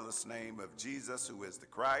 marvelous name of Jesus, who is the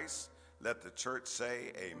Christ. Let the church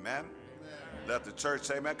say amen. Amen. Let the church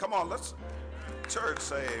say amen. Come on, let's church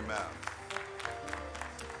say amen.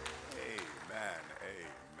 Amen.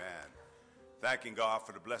 Amen. Thanking God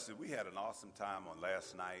for the blessing. We had an awesome time on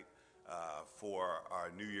last night for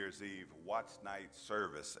our New Year's Eve watch night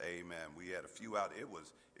service. Amen. We had a few out. It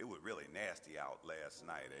was really nasty out last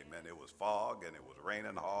night. Amen. It was fog and it was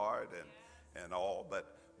raining hard and all.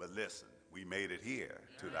 But listen, we made it here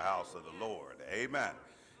to the house of the Lord. Amen.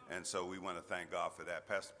 And so we want to thank God for that.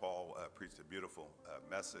 Pastor Paul preached a beautiful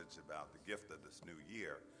message about the gift of this new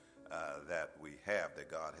year that we have,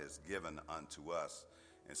 that God has given unto us.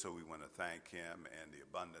 And so we want to thank him and the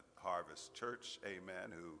Abundant Harvest Church,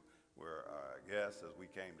 amen, who were our guests as we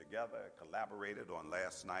came together, collaborated on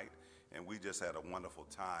last night, and we just had a wonderful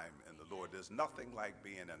time in the Lord. There's nothing like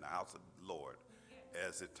being in the house of the Lord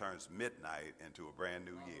as it turns midnight into a brand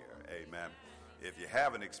new year, amen. If you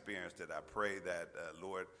haven't experienced it, I pray that,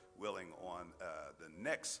 Lord willing, on the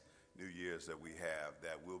next New Year's that we have,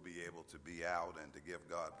 that we'll be able to be out and to give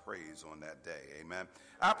God praise on that day. Amen.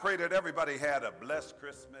 I pray that everybody had a blessed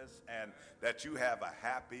Christmas and that you have a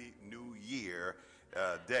happy New Year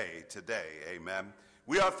day today. Amen.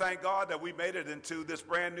 We all thank God that we made it into this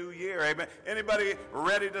brand new year. Amen. Anybody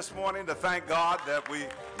ready this morning to thank God that we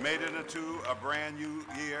made it into a brand new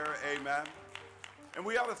year? Amen. And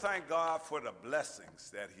we ought to thank God for the blessings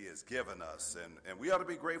that he has given us, and we ought to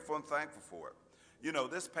be grateful and thankful for it. You know,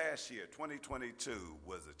 this past year, 2022,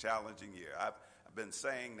 was a challenging year. I've been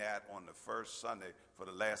saying that on the first Sunday for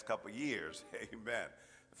the last couple of years. Amen.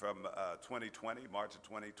 From 2020, March of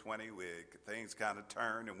 2020, things kind of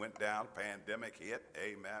turned and went down. Pandemic hit.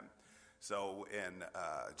 Amen. So in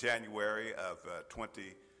January of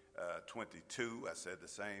 2022, I said the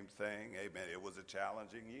same thing. Amen. It was a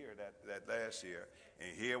challenging year that last year.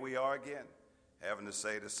 And here we are again, having to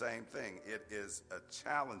say the same thing. It is a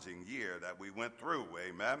challenging year that we went through.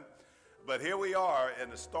 Amen. But here we are in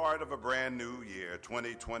the start of a brand new year,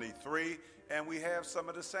 2023, and we have some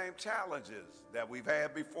of the same challenges that we've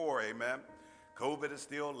had before. Amen. COVID is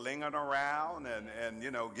still lingering around and you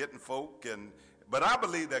know, getting folk but I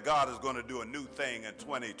believe that God is going to do a new thing in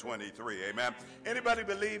 2023. Amen. Anybody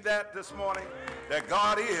believe that this morning? That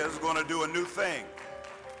God is going to do a new thing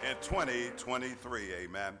in 2023.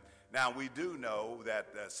 Amen. Now, we do know that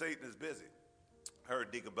Satan is busy.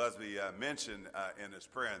 Heard Deacon Busby mention in his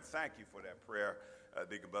prayer, and thank you for that prayer,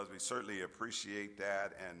 Deacon Busby. Certainly appreciate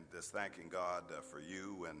that, and just thanking God for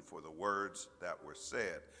you and for the words that were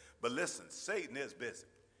said. But listen, Satan is busy.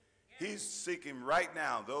 He's seeking right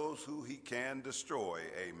now those who he can destroy,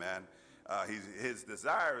 amen. His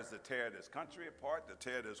desire is to tear this country apart, to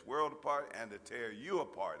tear this world apart, and to tear you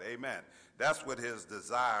apart, amen. That's what his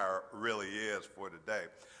desire really is for today.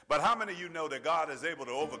 But how many of you know that God is able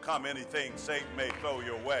to overcome anything Satan may throw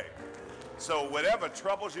your way? So whatever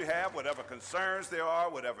troubles you have, whatever concerns there are,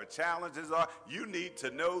 whatever challenges are, you need to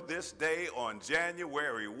know this day on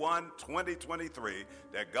January 1, 2023,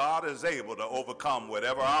 that God is able to overcome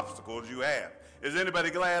whatever obstacles you have. Is anybody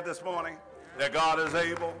glad this morning that God is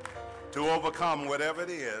able to overcome whatever it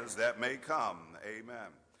is that may come? Amen.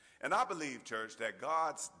 And I believe, church, that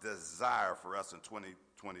God's desire for us in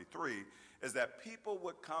 2023 is that people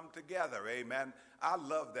would come together. Amen. I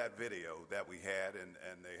love that video that we had, and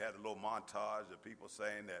they had a little montage of people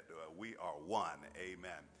saying that we are one.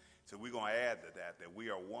 Amen. So we're going to add to that we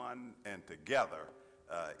are one and together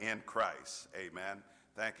in Christ. Amen.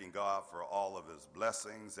 Thanking God for all of his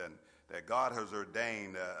blessings and that God has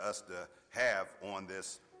ordained us to have on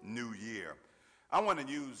this new year. I want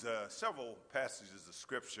to use several passages of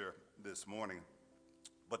scripture this morning,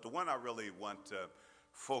 but the one I really want to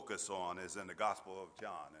focus on is in the Gospel of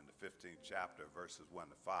John in the 15th chapter, verses 1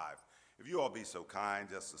 to 5. If you all be so kind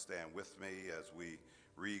just to stand with me as we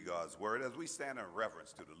read God's word, as we stand in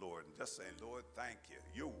reverence to the Lord and just saying, Lord, thank you.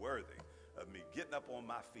 You're worthy of me getting up on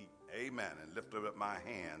my feet, amen, and lifting up my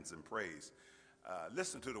hands in praise.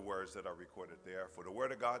 Listen to the words that are recorded there. For the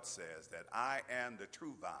word of God says that I am the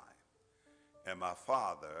true vine, and my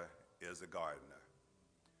Father is the gardener.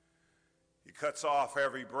 He cuts off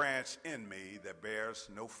every branch in me that bears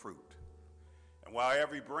no fruit. And while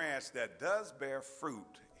every branch that does bear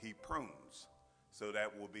fruit, he prunes, so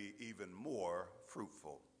that will be even more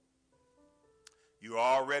fruitful. You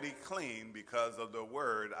are already clean because of the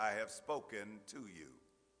word I have spoken to you.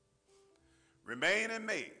 Remain in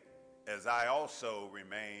me, as I also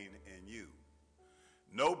remain in you.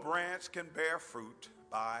 No branch can bear fruit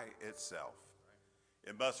by itself.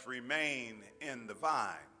 It must remain in the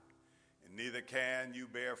vine. And neither can you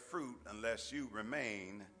bear fruit unless you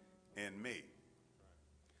remain in me.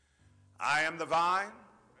 I am the vine,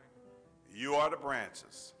 you are the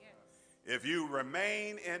branches. If you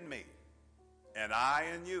remain in me, and I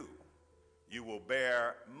in you, you will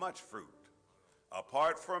bear much fruit.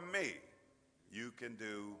 Apart from me, you can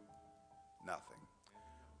do nothing.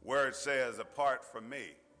 Word says, apart from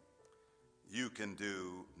me, you can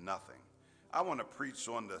do nothing. I want to preach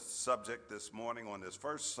on the subject this morning on this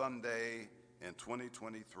first Sunday in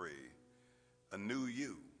 2023, a new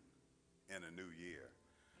you in a new year.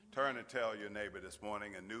 Turn and tell your neighbor this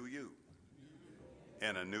morning, a new you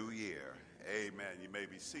in a new year. Amen. You may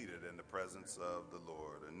be seated in the presence of the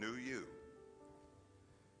Lord. A new you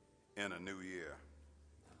in a new year.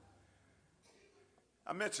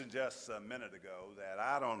 I mentioned just a minute ago that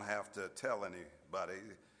I don't have to tell anybody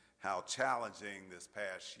how challenging this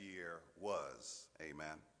past year was.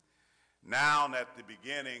 Amen. Now at the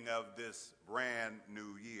beginning of this brand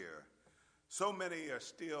new year, so many are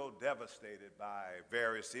still devastated by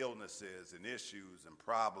various illnesses and issues and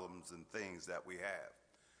problems and things that we have.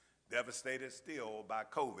 Devastated still by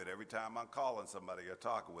COVID. Every time I'm calling somebody or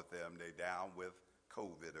talking with them, they're down with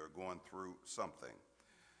COVID or going through something.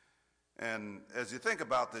 And as you think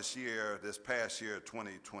about this year, this past year,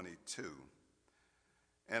 2022,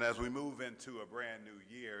 and as we move into a brand new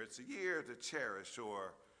year, it's a year to cherish,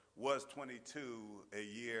 or was 22 a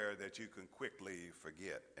year that you can quickly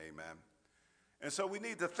forget? Amen. And so we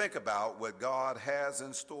need to think about what God has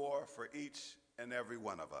in store for each and every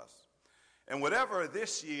one of us. And whatever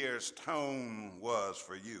this year's tone was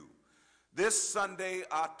for you, this Sunday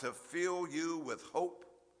ought to fill you with hope.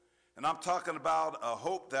 And I'm talking about a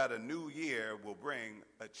hope that a new year will bring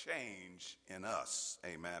a change in us.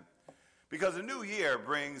 Amen. Because a new year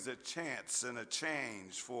brings a chance and a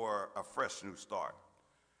change for a fresh new start.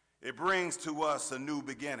 It brings to us a new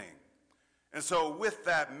beginning. And so with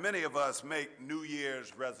that, many of us make New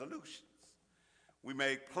Year's resolutions. We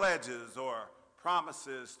make pledges or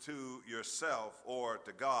promises to yourself or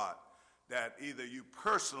to God that either you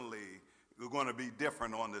personally are going to be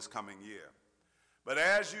different on this coming year. But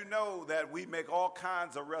as you know that we make all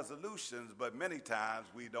kinds of resolutions, but many times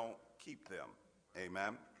we don't keep them.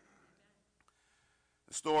 Amen.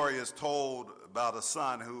 The story is told about a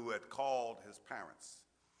son who had called his parents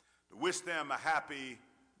to wish them a happy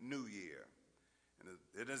new year.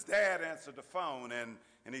 And his dad answered the phone,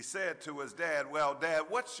 and he said to his dad, well, Dad,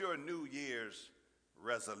 what's your New Year's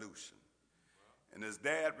resolution? And his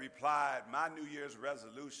dad replied, my New Year's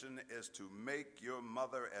resolution is to make your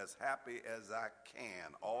mother as happy as I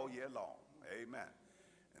can all year long. Amen.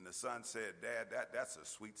 And the son said, Dad, that's a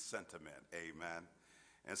sweet sentiment. Amen.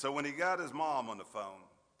 And so when he got his mom on the phone,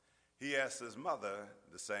 he asked his mother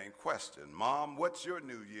the same question. Mom, what's your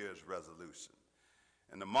New Year's resolution?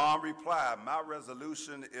 And the mom replied, my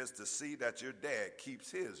resolution is to see that your dad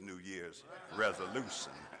keeps his New Year's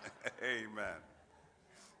resolution. Amen.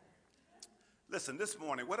 Listen, this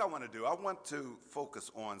morning, what I want to do, I want to focus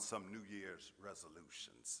on some New Year's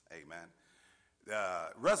resolutions. Amen.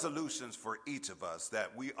 Resolutions for each of us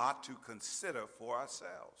that we ought to consider for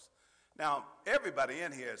ourselves. Now, everybody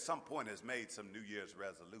in here at some point has made some New Year's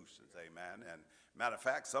resolutions. Amen. And matter of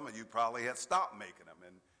fact, some of you probably had stopped making them.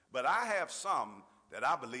 But I have some that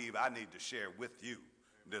I believe I need to share with you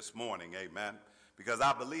this morning. Amen. Because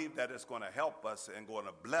I believe that it's going to help us and going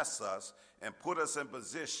to bless us and put us in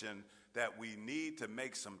position that we need to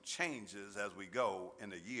make some changes as we go in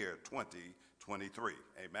the year 2023.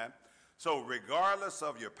 Amen. So regardless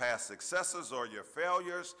of your past successes or your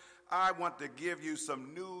failures, I want to give you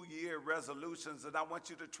some New Year resolutions, and I want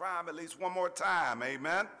you to try them at least one more time.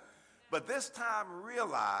 Amen. But this time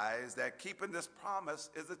realize that keeping this promise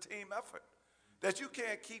is a team effort. That you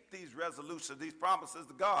can't keep these resolutions, these promises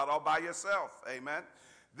to God all by yourself. Amen.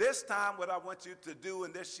 This time what I want you to do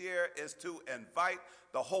in this year is to invite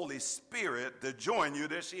the Holy Spirit to join you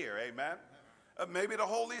this year. Amen. Maybe the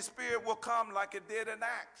Holy Spirit will come like it did in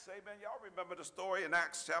Acts. Amen. Y'all remember the story in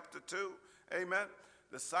Acts chapter 2. Amen.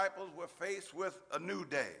 Disciples were faced with a new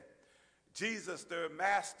day. Jesus, their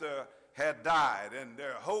master, had died, and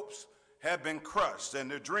their hopes had been crushed, and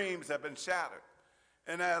their dreams had been shattered.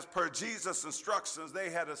 And as per Jesus' instructions, they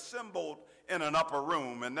had assembled in an upper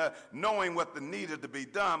room and knowing what needed to be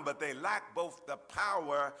done, but they lacked both the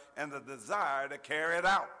power and the desire to carry it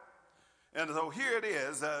out. And so here it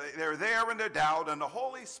is. They're there in their doubt, and the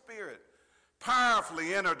Holy Spirit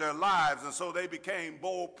powerfully entered their lives, and so they became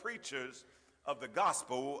bold preachers of the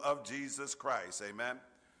gospel of Jesus Christ. Amen.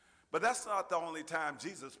 But that's not the only time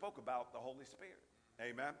Jesus spoke about the Holy Spirit.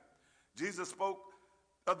 Amen. Jesus spoke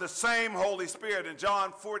of the same Holy Spirit in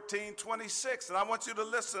John 14:26. And I want you to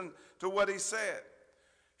listen to what he said.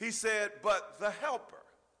 He said, but the Helper,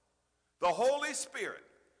 the Holy Spirit,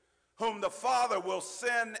 whom the Father will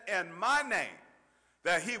send in my name,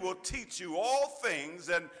 that he will teach you all things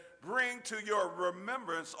and bring to your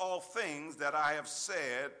remembrance all things that I have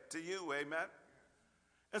said to you. Amen.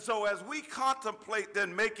 And so as we contemplate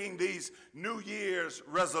then making these New Year's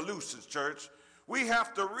resolutions, church, we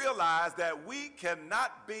have to realize that we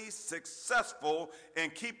cannot be successful in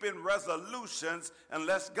keeping resolutions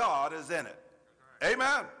unless God is in it.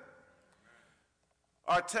 Amen.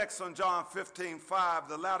 Our text on John 15:5,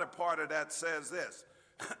 the latter part of that says this,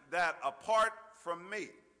 that apart from me,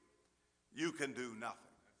 you can do nothing.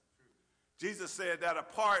 Jesus said that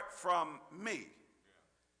apart from me,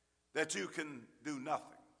 that you can do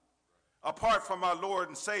nothing. Apart from our Lord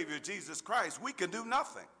and Savior, Jesus Christ, we can do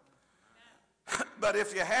nothing. But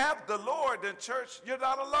if you have the Lord, then church, you're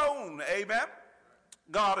not alone. Amen.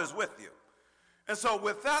 God is with you. And so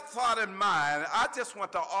with that thought in mind, I just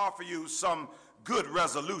want to offer you some good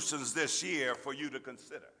resolutions this year for you to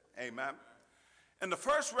consider. Amen. And the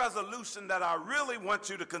first resolution that I really want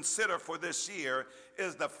you to consider for this year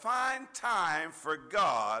is to find time for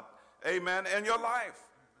God, amen, in your life.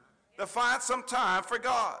 To find some time for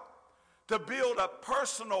God. To build a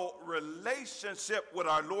personal relationship with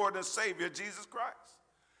our Lord and Savior, Jesus Christ.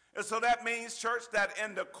 And so that means, church, that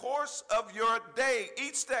in the course of your day,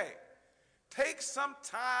 each day, take some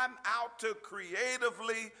time out to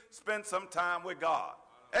creatively spend some time with God.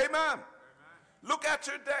 Amen. Look at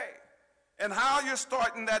your day and how you're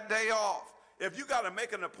starting that day off. If you got to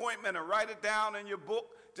make an appointment and write it down in your book,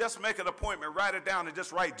 just make an appointment, write it down, and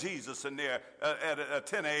just write Jesus in there at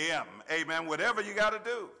 10 a.m. Amen. Whatever you got to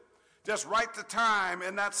do. Just write the time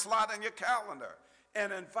in that slot in your calendar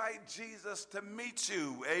and invite Jesus to meet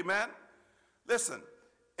you. Amen. Listen,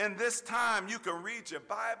 in this time, you can read your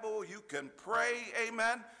Bible, you can pray.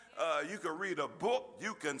 Amen. You can read a book,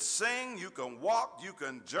 you can sing, you can walk, you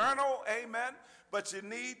can journal. Amen. But you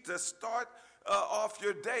need to start off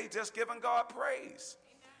your day just giving God praise.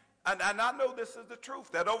 And I know this is the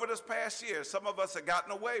truth, that over this past year, some of us have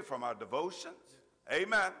gotten away from our devotions.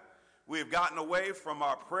 Amen. We've gotten away from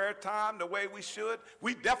our prayer time the way we should.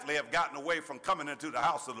 We definitely have gotten away from coming into the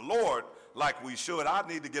house of the Lord like we should. I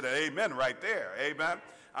need to get an amen right there. Amen.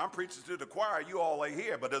 I'm preaching to the choir. You all are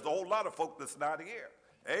here, but there's a whole lot of folk that's not here.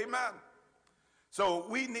 Amen. So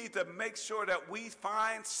we need to make sure that we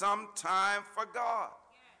find some time for God.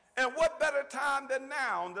 And what better time than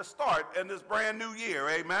now to start in this brand new year.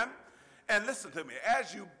 Amen. And listen to me.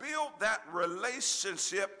 As you build that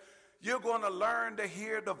relationship, you're going to learn to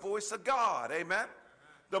hear the voice of God. Amen.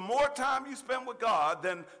 The more time you spend with God,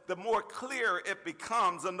 then the more clear it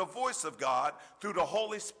becomes in the voice of God through the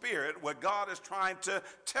Holy Spirit, what God is trying to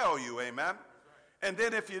tell you. Amen. And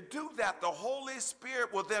then if you do that, the Holy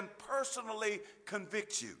Spirit will then personally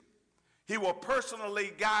convict you. He will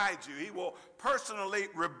personally guide you. He will personally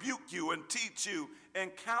rebuke you and teach you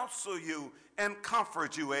and counsel you and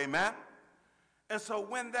comfort you. Amen? And so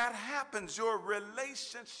when that happens, your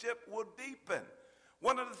relationship will deepen.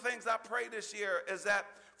 One of the things I pray this year is that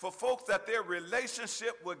for folks that their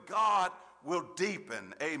relationship with God will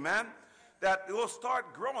deepen. Amen? That it will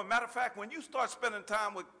start growing. Matter of fact, when you start spending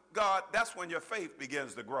time with God, that's when your faith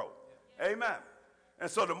begins to grow. Amen. And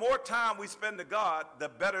so the more time we spend to God, the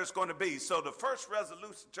better it's going to be. So the first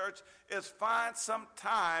resolution, church, is find some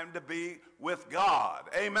time to be with God.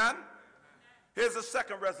 Amen? Here's the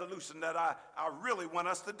second resolution that I really want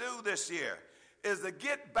us to do this year, is to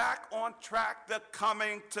get back on track to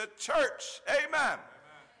coming to church. Amen.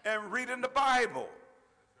 And reading the Bible.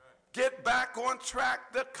 Get back on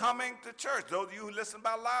track to coming to church. Those of you who listen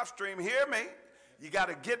by live stream, hear me. You got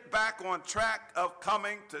to get back on track of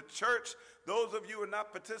coming to church. Those of you who are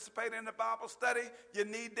not participating in the Bible study, you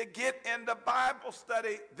need to get in the Bible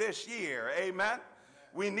study this year. Amen.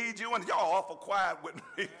 We need you, and y'all awful quiet with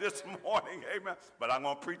me this morning. Amen. But I'm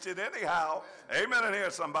going to preach it anyhow. Amen. And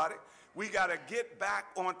here's somebody. We got to get back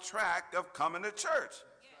on track of coming to church.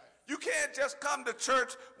 You can't just come to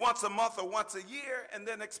church once a month or once a year and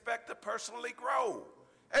then expect to personally grow.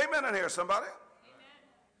 Amen. And here's somebody.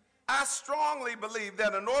 I strongly believe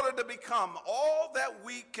that in order to become all that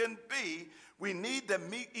we can be, we need to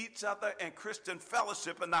meet each other in Christian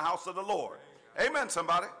fellowship in the house of the Lord. Amen,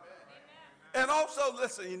 somebody. And also,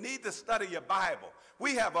 listen, you need to study your Bible.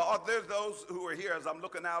 We have, there's those who are here as I'm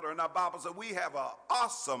looking out or in our Bibles, and we have an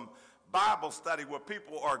awesome Bible study where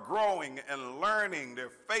people are growing and learning. Their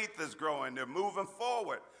faith is growing. They're moving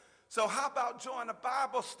forward. So how about join a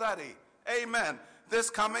Bible study? Amen. This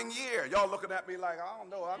coming year. Y'all looking at me like, I don't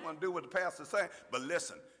know what I'm going to do what the pastor's saying. But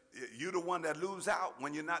listen, you're the one that lose out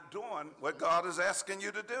when you're not doing what God is asking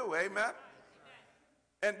you to do. Amen.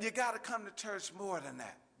 And you got to come to church more than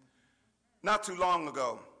that. Not too long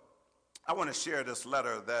ago, I want to share this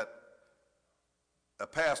letter that a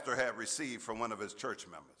pastor had received from one of his church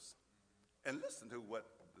members. And listen to what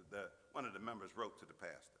one of the members wrote to the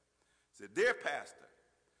pastor. He said, "Dear pastor,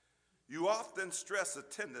 you often stress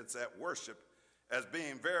attendance at worship as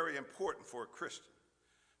being very important for a Christian.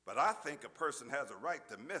 But I think a person has a right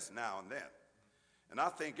to miss now and then. And I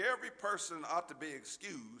think every person ought to be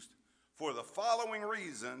excused for the following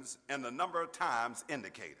reasons and the number of times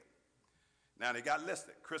indicated." Now they got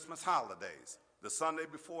listed: Christmas holidays, the Sunday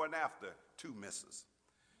before and after, 2 misses.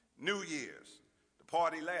 New Year's, the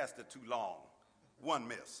party lasted too long, 1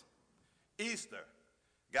 miss. Easter,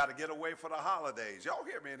 got to get away for the holidays. Y'all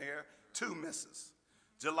hear me in here? 2 misses.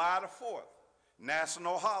 July the 4th,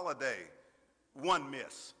 national holiday, 1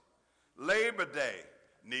 miss. Labor Day,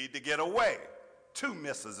 need to get away, 2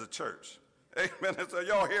 misses of church. Amen. So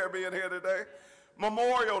y'all hear me in here today?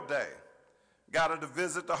 Memorial Day, got to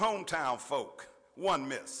visit the hometown folk, 1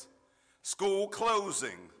 miss. School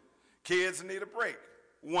closing, kids need a break,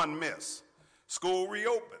 1 miss. School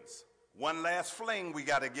reopens, 1 last fling we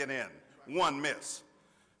got to get in, 1 miss.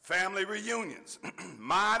 Family reunions,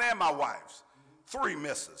 mine and my wife's, 3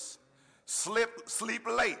 misses. Sleep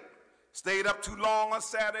late, stayed up too long on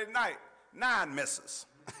Saturday night, 9 misses.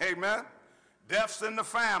 Amen. Deaths in the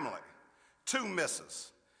family, 2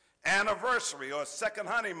 misses. Anniversary or second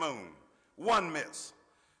honeymoon, 1 miss.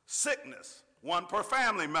 Sickness, 1 per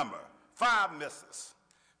family member, 5 misses.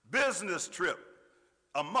 Business trip,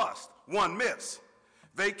 a must, 1 miss.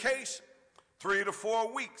 Vacation, 3 to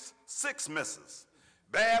 4 weeks, 6 misses.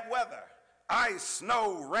 Bad weather, ice,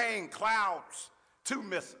 snow, rain, clouds, 2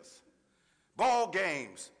 misses. Ball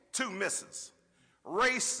games, 2 misses.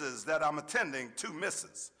 Races that I'm attending, 2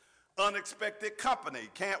 misses. Unexpected company,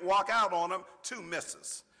 can't walk out on them, 2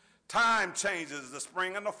 misses. Time changes, the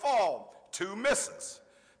spring and the fall, 2 misses.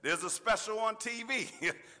 There's a special on TV,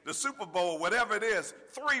 the Super Bowl, whatever it is,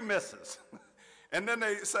 3 misses. And then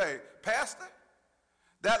they say, "Pastor,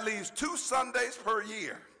 that leaves 2 Sundays per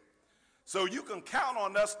year. So you can count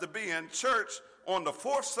on us to be in church on the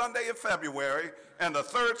 4th Sunday in February and the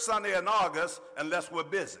 3rd Sunday in August unless we're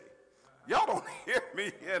busy." Y'all don't hear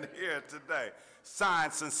me in here today.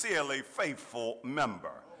 Signed, sincerely, faithful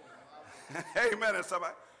member. Amen. And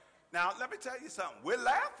somebody. Now, let me tell you something. We're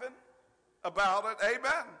laughing about it.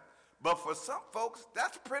 Amen. But for some folks,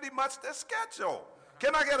 that's pretty much their schedule.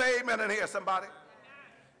 Can I get an amen in here, somebody?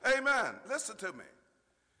 Amen. Listen to me.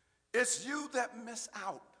 It's you that miss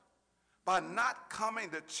out by not coming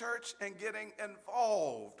to church and getting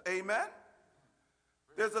involved. Amen?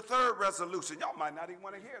 There's a third resolution. Y'all might not even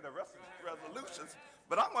want to hear the rest of the resolutions,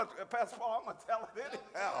 but Pastor Paul, I'm going to tell it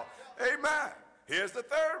anyhow. Amen. Here's the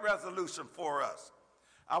third resolution for us.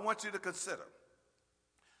 I want you to consider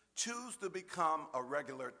choose to become a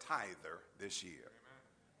regular tither this year.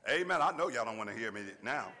 Amen. I know y'all don't want to hear me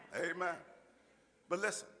now. Amen. But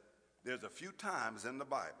listen, there's a few times in the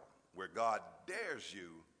Bible where God dares you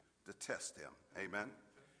to test him. Amen.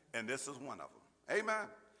 And this is one of them. Amen.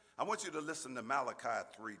 I want you to listen to Malachi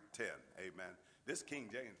 3:10. Amen. This King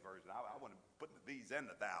James Version, I want to put these and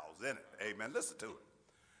the thous in it. Amen. Listen to it.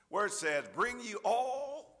 Where it says, bring ye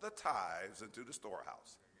all the tithes into the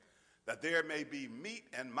storehouse, that there may be meat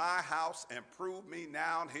in my house, and prove me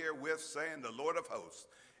now herewith, saying the Lord of hosts,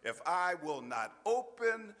 if I will not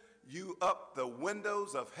open you up the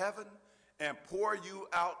windows of heaven and pour you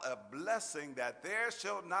out a blessing, that there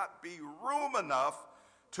shall not be room enough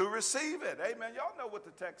to receive it. Amen. Y'all know what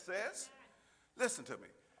the text says. Listen to me.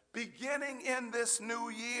 Beginning in this new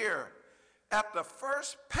year, at the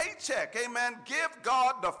first paycheck, amen, give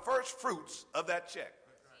God the first fruits of that check.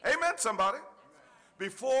 Amen, somebody.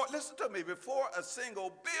 Before, listen to me, before a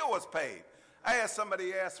single bill was paid. I had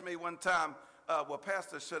somebody ask me one time, well,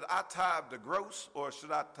 Pastor, should I tithe the gross or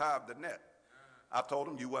should I tithe the net? I told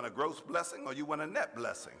him, you want a gross blessing or you want a net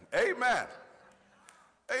blessing? Amen.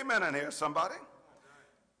 Amen in here, somebody.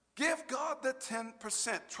 Give God the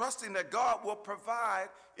 10%, trusting that God will provide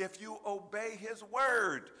if you obey his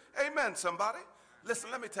word. Amen, somebody.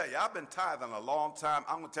 Listen, let me tell you, I've been tithing a long time.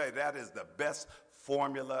 I'm going to tell you that is the best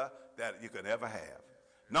formula that you could ever have.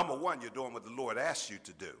 Number one, you're doing what the Lord asks you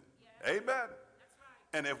to do. Amen.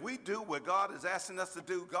 And if we do what God is asking us to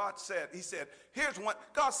do, God said, here's one.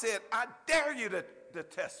 God said, I dare you to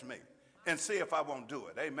test me and see if I won't do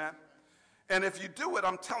it. Amen. And if you do it,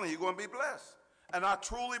 I'm telling you, you're going to be blessed. And I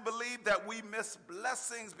truly believe that we miss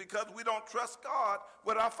blessings because we don't trust God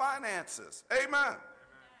with our finances. Amen.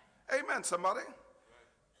 Amen, somebody.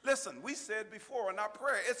 Listen, we said before in our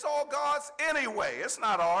prayer, it's all God's anyway. It's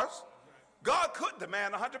not ours. God could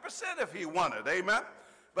demand 100% if he wanted. Amen.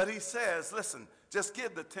 But he says, listen, just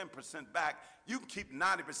give the 10% back. You can keep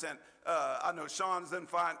 90%. I know Sean's in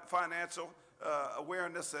financial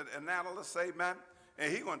awareness and analyst. Amen.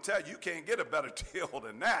 And he's going to tell you, you can't get a better deal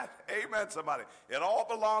than that. Amen, somebody. It all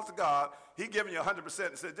belongs to God. He giving you 100%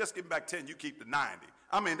 and said, just give me back 10, you keep the 90.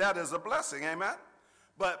 I mean, that is a blessing, amen?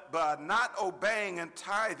 But by not obeying and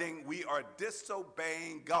tithing, we are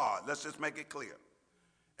disobeying God. Let's just make it clear.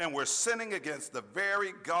 And we're sinning against the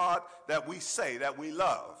very God that we say that we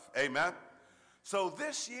love, amen? So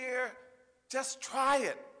this year, just try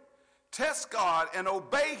it. Test God and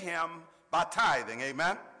obey him by tithing,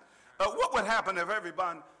 amen? What would happen if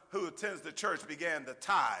everyone who attends the church began to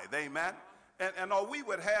tithe, amen? And we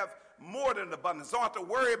would have more than abundance. Don't have to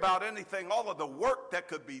worry about anything, all of the work that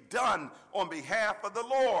could be done on behalf of the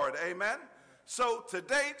Lord, amen? So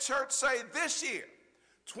today, church, say this year,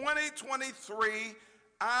 2023,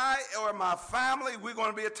 I or my family, we're going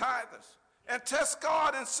to be a tithers. And test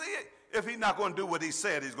God and see if he's not going to do what he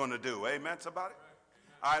said he's going to do. Amen, somebody?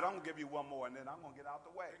 All right, I'm going to give you one more, and then I'm going to get out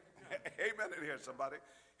the way. Amen in here, somebody.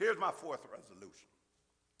 Here's my fourth resolution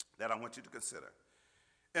that I want you to consider.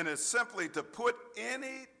 And it's simply to put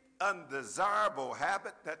any undesirable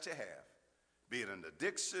habit that you have, be it an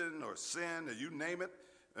addiction or sin or you name it,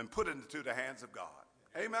 and put it into the hands of God.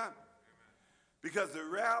 Amen. Because the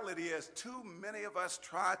reality is too many of us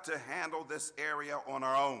try to handle this area on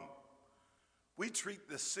our own. We treat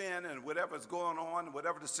the sin and whatever's going on,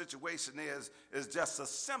 whatever the situation is just a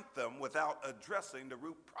symptom without addressing the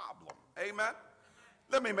root problem. Amen?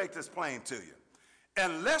 Let me make this plain to you.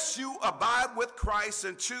 Unless you abide with Christ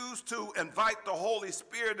and choose to invite the Holy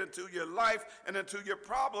Spirit into your life and into your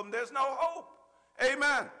problem, there's no hope.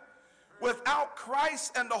 Amen? Without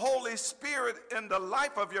Christ and the Holy Spirit in the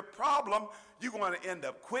life of your problem, you're going to end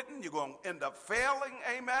up quitting. You're going to end up failing.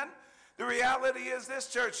 Amen? The reality is this,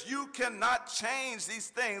 church, you cannot change these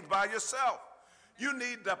things by yourself. You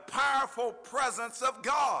need the powerful presence of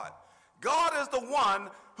God. God is the one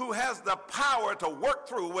who has the power to work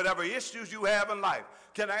through whatever issues you have in life.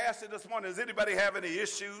 Can I ask you this morning, does anybody have any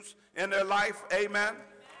issues in their life? Amen?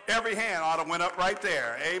 Every hand ought to went up right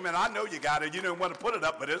there. Amen. I know you got it. You didn't want to put it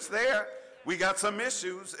up, but it's there. We got some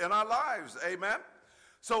issues in our lives. Amen?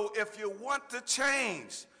 So if you want to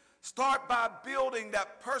change, start by building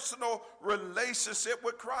that personal relationship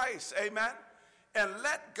with Christ. Amen? And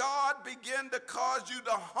let God begin to cause you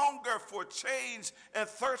to hunger for change and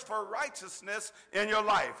thirst for righteousness in your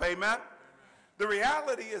life. Amen? The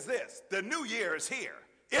reality is this. The new year is here.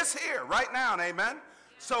 It's here right now. Amen?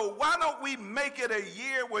 So why don't we make it a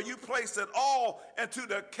year where you place it all into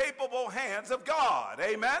the capable hands of God?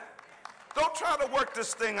 Amen? Don't try to work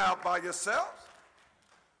this thing out by yourself.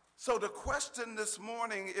 So the question this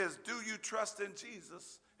morning is, do you trust in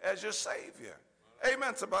Jesus as your Savior?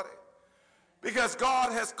 Amen, somebody. Because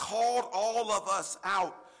God has called all of us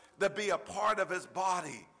out to be a part of his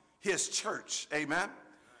body, his church. Amen?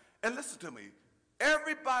 And listen to me.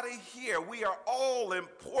 Everybody here, we are all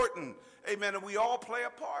important. Amen? And we all play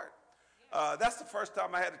a part. That's the first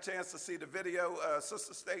time I had a chance to see the video,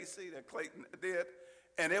 Sister Stacy, that Clayton did.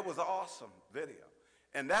 And it was an awesome video.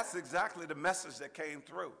 And that's exactly the message that came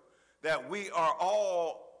through. That we are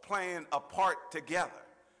all playing a part together.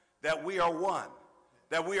 That we are one.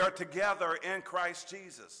 That we are together in Christ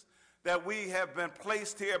Jesus. That we have been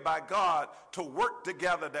placed here by God to work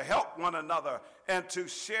together, to help one another, and to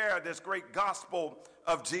share this great gospel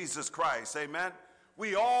of Jesus Christ. Amen?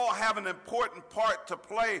 We all have an important part to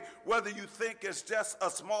play, whether you think it's just a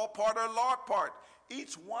small part or a large part.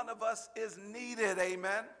 Each one of us is needed.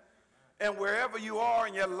 Amen? And wherever you are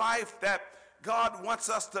in your life, that God wants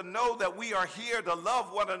us to know that we are here to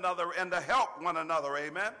love one another and to help one another.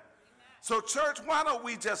 Amen? So, church, why don't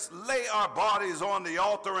we just lay our bodies on the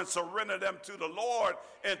altar and surrender them to the Lord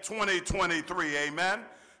in 2023, amen?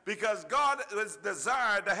 Because God is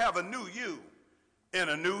desired to have a new you in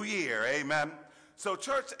a new year, amen? So,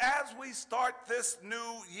 church, as we start this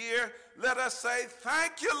new year, let us say,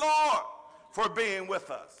 thank you, Lord, for being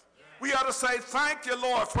with us. We ought to say, thank you,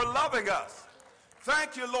 Lord, for loving us.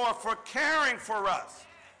 Thank you, Lord, for caring for us.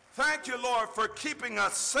 Thank you, Lord, for keeping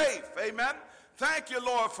us safe, amen? Thank you,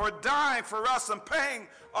 Lord, for dying for us and paying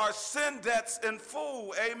our sin debts in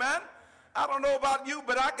full. Amen? I don't know about you,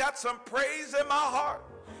 but I got some praise in my heart.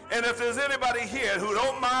 And if there's anybody here who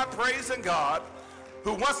don't mind praising God,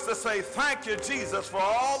 who wants to say thank you, Jesus, for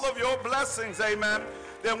all of your blessings, amen,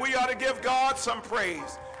 then we ought to give God some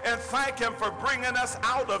praise and thank him for bringing us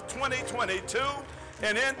out of 2022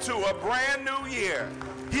 and into a brand new year.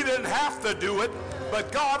 He didn't have to do it,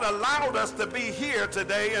 but God allowed us to be here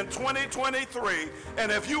today in 2023.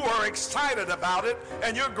 And if you are excited about it,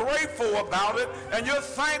 and you're grateful about it, and you're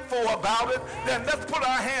thankful about it, then let's put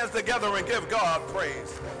our hands together and give God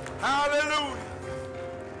praise. Hallelujah.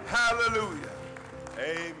 Hallelujah.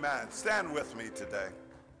 Amen. Stand with me today.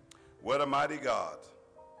 What a mighty God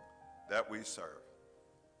that we serve.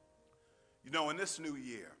 You know, in this new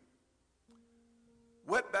year,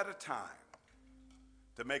 what better time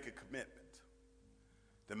to make a commitment,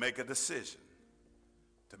 to make a decision,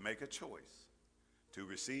 to make a choice, to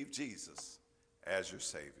receive Jesus as your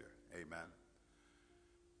Savior. Amen.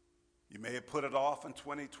 You may have put it off in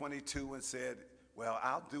 2022 and said, well,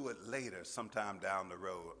 I'll do it later sometime down the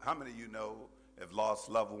road. How many of you know have lost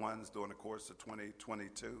loved ones during the course of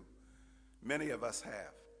 2022? Many of us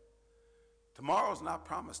have. Tomorrow's not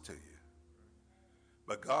promised to you.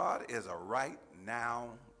 But God is a right now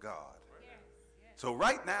God. So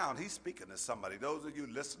right now, he's speaking to somebody. Those of you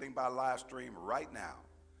listening by live stream right now,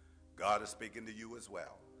 God is speaking to you as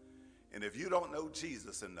well. And if you don't know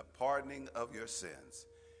Jesus and the pardoning of your sins,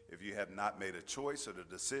 if you have not made a choice or the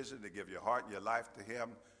decision to give your heart and your life to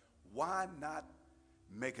him, why not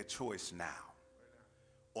make a choice now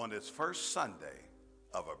on this first Sunday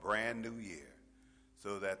of a brand new year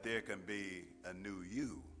so that there can be a new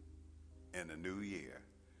you in a new year?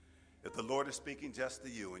 If the Lord is speaking just to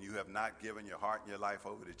you and you have not given your heart and your life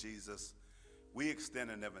over to Jesus, we extend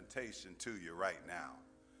an invitation to you right now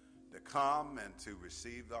to come and to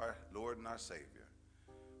receive our Lord and our Savior.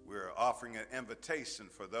 We're offering an invitation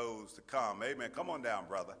for those to come. Amen. Come on down,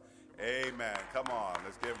 brother. Amen. Come on.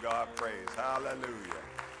 Let's give God praise. Hallelujah.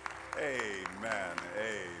 Amen.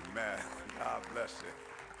 Amen. God bless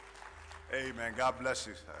you. Amen. God bless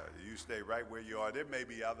you. You stay right where you are. There may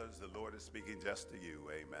be others. The Lord is speaking just to you.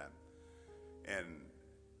 Amen. And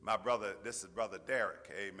my brother, this is Brother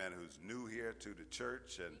Derek, amen, who's new here to the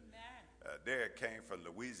church. And Derek came from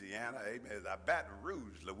Louisiana. Amen. Baton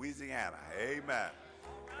Rouge, Louisiana. Amen.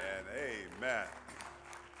 And amen.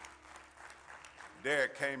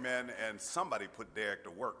 Derek came in and somebody put Derek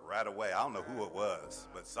to work right away. I don't know who it was,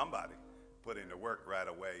 but somebody put him to work right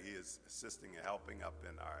away. He is assisting and helping up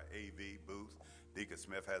in our AV booth. Deacon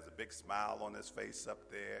Smith has a big smile on his face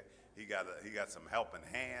up there. He got some helping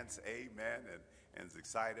hands, amen, and is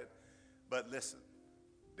excited. But listen,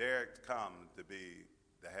 Derek's come to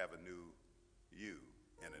have a new you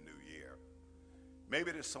in a new year.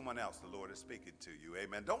 Maybe there's someone else the Lord is speaking to you,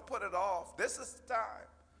 amen. Don't put it off. This is the time.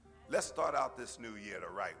 Let's start out this new year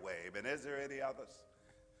the right way, amen. Is there any others?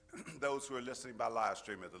 Those who are listening by live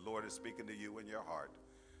stream, if the Lord is speaking to you in your heart,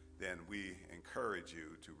 then we encourage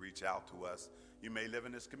you to reach out to us. You may live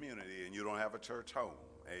in this community and you don't have a church home.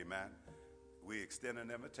 Amen. We extend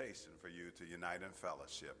an invitation for you to unite in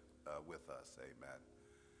fellowship with us. Amen.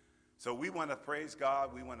 So we want to praise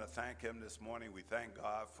God. We want to thank him this morning. We thank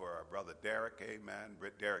God for our brother Derek. Amen.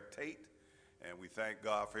 Derek Tate. And we thank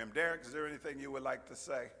God for him. Derek, is there anything you would like to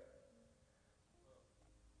say?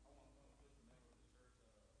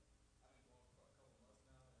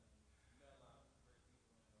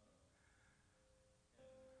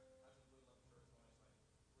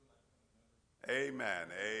 Amen,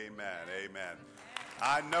 amen, amen.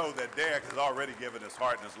 I know that Derek has already given his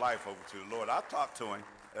heart and his life over to the Lord. I've talked to him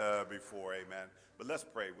before, amen. But let's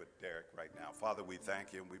pray with Derek right now. Father, we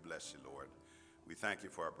thank you and we bless you, Lord. We thank you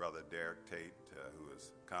for our brother Derek Tate, who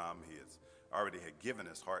has come. He has already given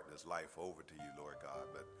his heart and his life over to you, Lord God.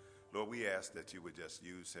 But Lord, we ask that you would just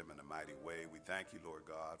use him in a mighty way. We thank you, Lord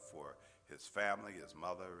God, for his family, his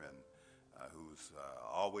mother, and who's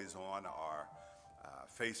always on our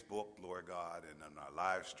Facebook, Lord God, and on our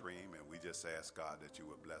live stream. And we just ask, God, that you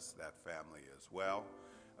would bless that family as well.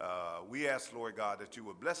 We ask, Lord God, that you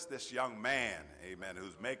would bless this young man, amen,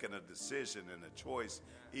 who's making a decision and a choice,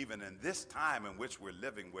 even in this time in which we're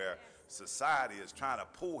living, where society is trying to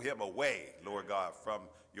pull him away, Lord God, from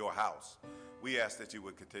your house. We ask that you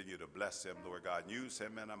would continue to bless him, Lord God, and use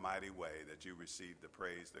him in a mighty way, that you receive the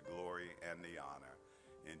praise, the glory, and the honor.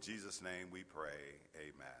 In Jesus' name we pray,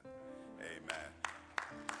 amen. Amen.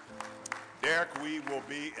 Derek, we will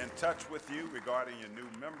be in touch with you regarding your new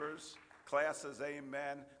members, classes,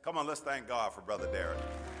 amen. Come on, let's thank God for Brother Derek.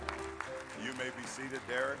 You may be seated,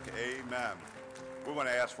 Derek. Amen. We're going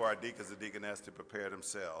to ask for our deacons and deaconess to prepare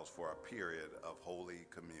themselves for a period of Holy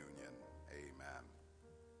Communion. Amen.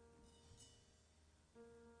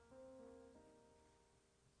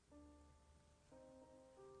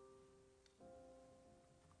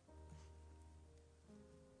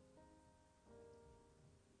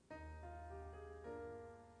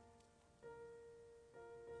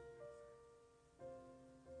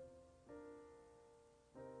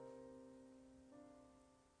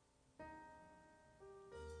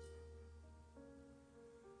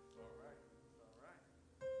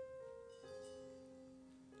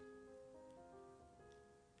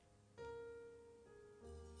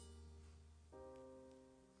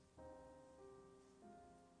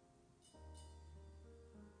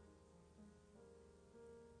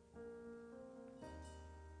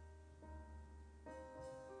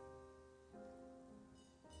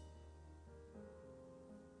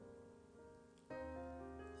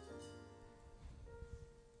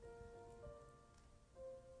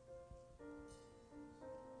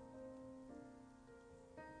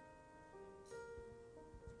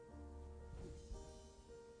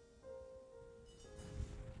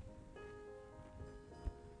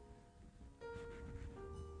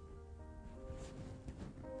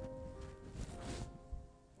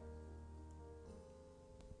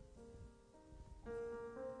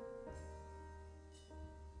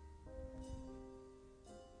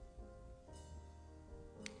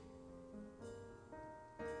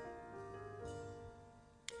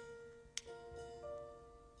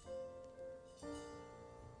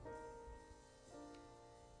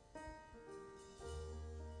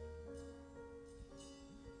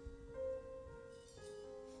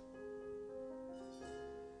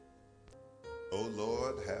 O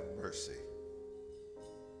Lord, have mercy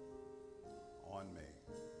on me.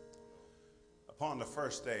 Upon the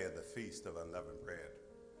first day of the Feast of Unleavened Bread,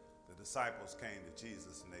 the disciples came to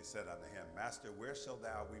Jesus, and they said unto him, Master, where shalt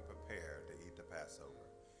thou be prepared to eat the Passover?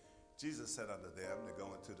 Jesus said unto them, to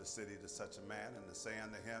go into the city to such a man, and to say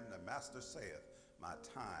unto him, The Master saith, My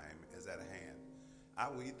time is at hand. I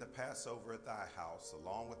will eat the Passover at thy house,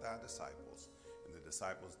 along with thy disciples. And the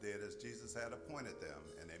disciples did as Jesus had appointed them,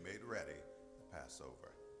 and they made ready Passover.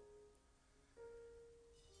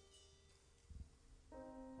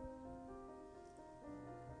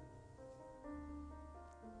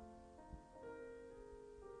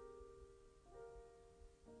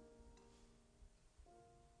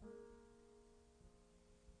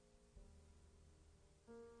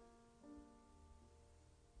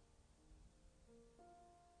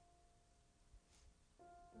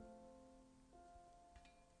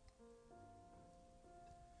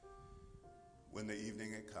 When the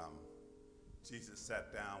evening had come, Jesus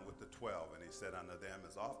sat down with the 12, and he said unto them,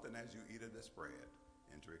 As often as you eat of this bread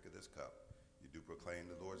and drink of this cup, you do proclaim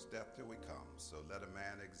the Lord's death till he comes. So let a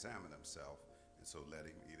man examine himself, and so let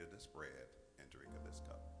him eat of this bread and drink of this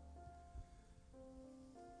cup.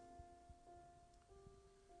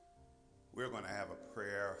 We're going to have a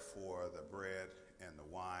prayer for the bread and the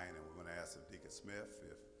wine, and we're going to ask Deacon Smith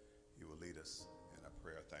if he will lead us in a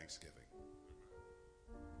prayer of thanksgiving.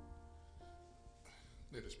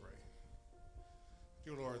 Let us pray.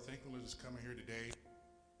 Dear Lord, thank you for us coming here today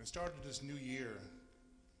and started this new year,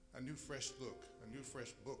 a new fresh look, a new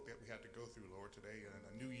fresh book that we had to go through, Lord, today, and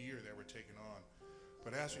a new year that we're taking on.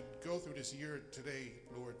 But as we go through this year today,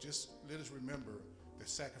 Lord, just let us remember the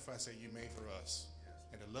sacrifice that you made for us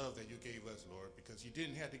and the love that you gave us, Lord, because you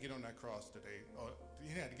didn't have to get on that cross today. Or you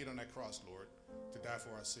didn't have to get on that cross, Lord, to die for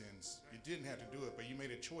our sins. You didn't have to do it, but you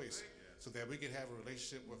made a choice so that we could have a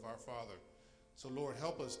relationship with our Father. So, Lord,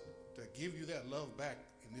 help us to give you that love back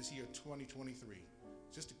in this year 2023,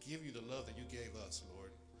 just to give you the love that you gave us,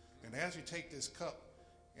 Lord. And as we take this cup,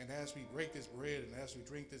 and as we break this bread, and as we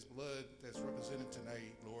drink this blood that's represented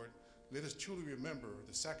tonight, Lord, let us truly remember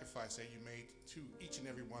the sacrifice that you made to each and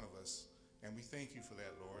every one of us. And we thank you for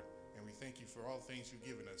that, Lord. And we thank you for all the things you've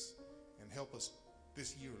given us. And help us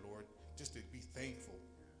this year, Lord, just to be thankful.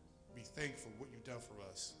 Be thankful what you've done for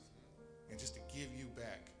us. And just to give you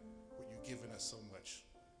back what you've given us so much.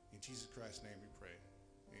 In Jesus Christ's name we pray.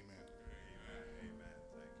 Amen. Amen. Amen.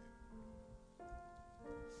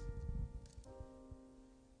 Thank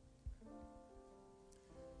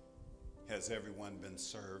you. Has everyone been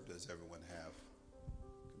served? Does everyone have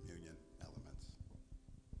communion elements?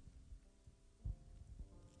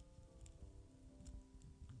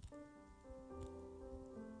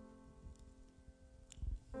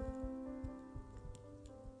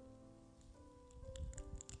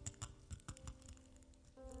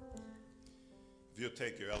 If you'll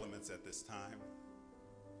take your elements at this time.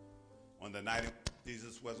 On the night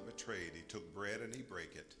Jesus was betrayed, he took bread and he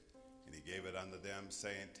brake it. And he gave it unto them,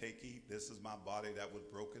 saying, Take, eat, this is my body that was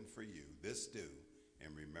broken for you. This do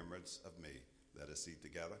in remembrance of me. Let us eat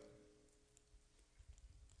together.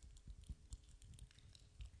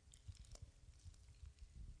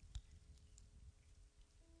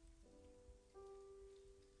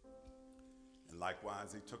 And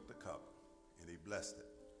likewise he took the cup, and he blessed it.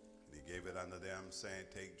 And he gave it unto them, saying,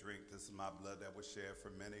 Take, drink, this is my blood that was shed for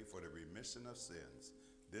many for the remission of sins.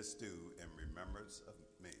 This do in remembrance of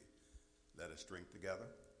me. Let us drink together.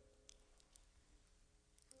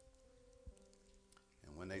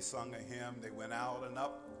 And when they sung a hymn, they went out and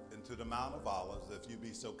up into the Mount of Olives. If you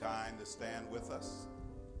be so kind to stand with us.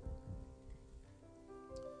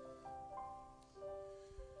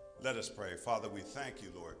 Let us pray. Father, we thank you,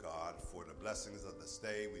 Lord God, for the blessings of this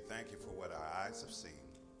day. We thank you for what our eyes have seen.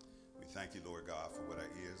 We thank you, Lord God, for what our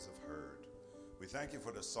ears have heard. We thank you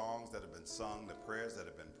for the songs that have been sung, the prayers that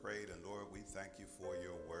have been prayed, and Lord, we thank you for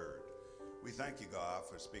your word. We thank you, God,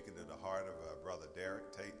 for speaking to the heart of our brother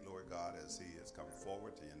Derek Tate, Lord God, as he has come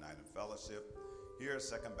forward to unite in fellowship here at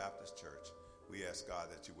Second Baptist Church. We ask, God,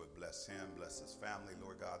 that you would bless him, bless his family,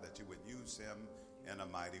 Lord God, that you would use him in a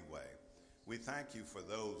mighty way. We thank you for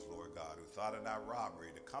those, Lord God, who thought in our robbery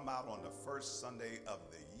to come out on the first Sunday of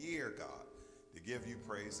the year, God, to give you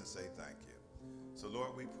praise and say thank you. So,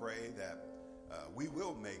 Lord, we pray that we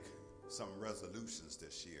will make some resolutions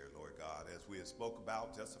this year, Lord God, as we had spoke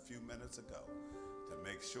about just a few minutes ago, to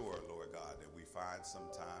make sure, Lord God, that we find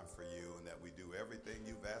some time for you and that we do everything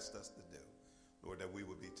you've asked us to do. Lord, that we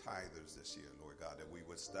would be tithers this year, Lord God, that we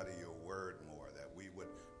would study your word more, that we would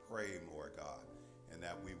pray more, God, and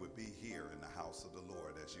that we would be here in the house of the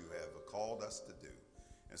Lord as you have called us to do.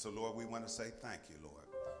 And so, Lord, we want to say thank you, Lord.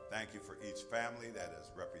 Thank you for each family that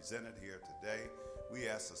is represented here today. We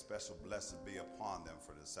ask a special blessing be upon them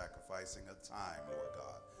for the sacrificing of time, Lord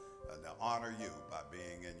God, and to honor you by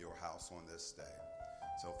being in your house on this day.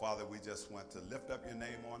 So, Father, we just want to lift up your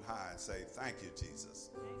name on high and say thank you, Jesus,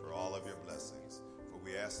 for all of your blessings. For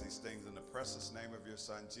we ask these things in the precious name of your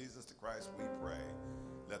Son, Jesus the Christ, we pray.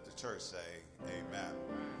 Let the church say amen.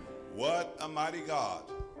 What a mighty God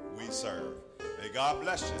we serve. May God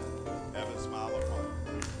bless you. Heaven smile upon you.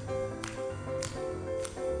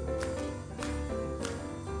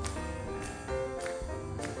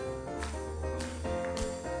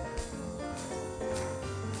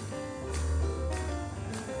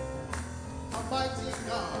 Mighty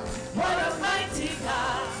God. What a mighty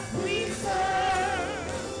God we serve.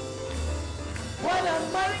 What a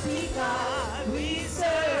mighty God we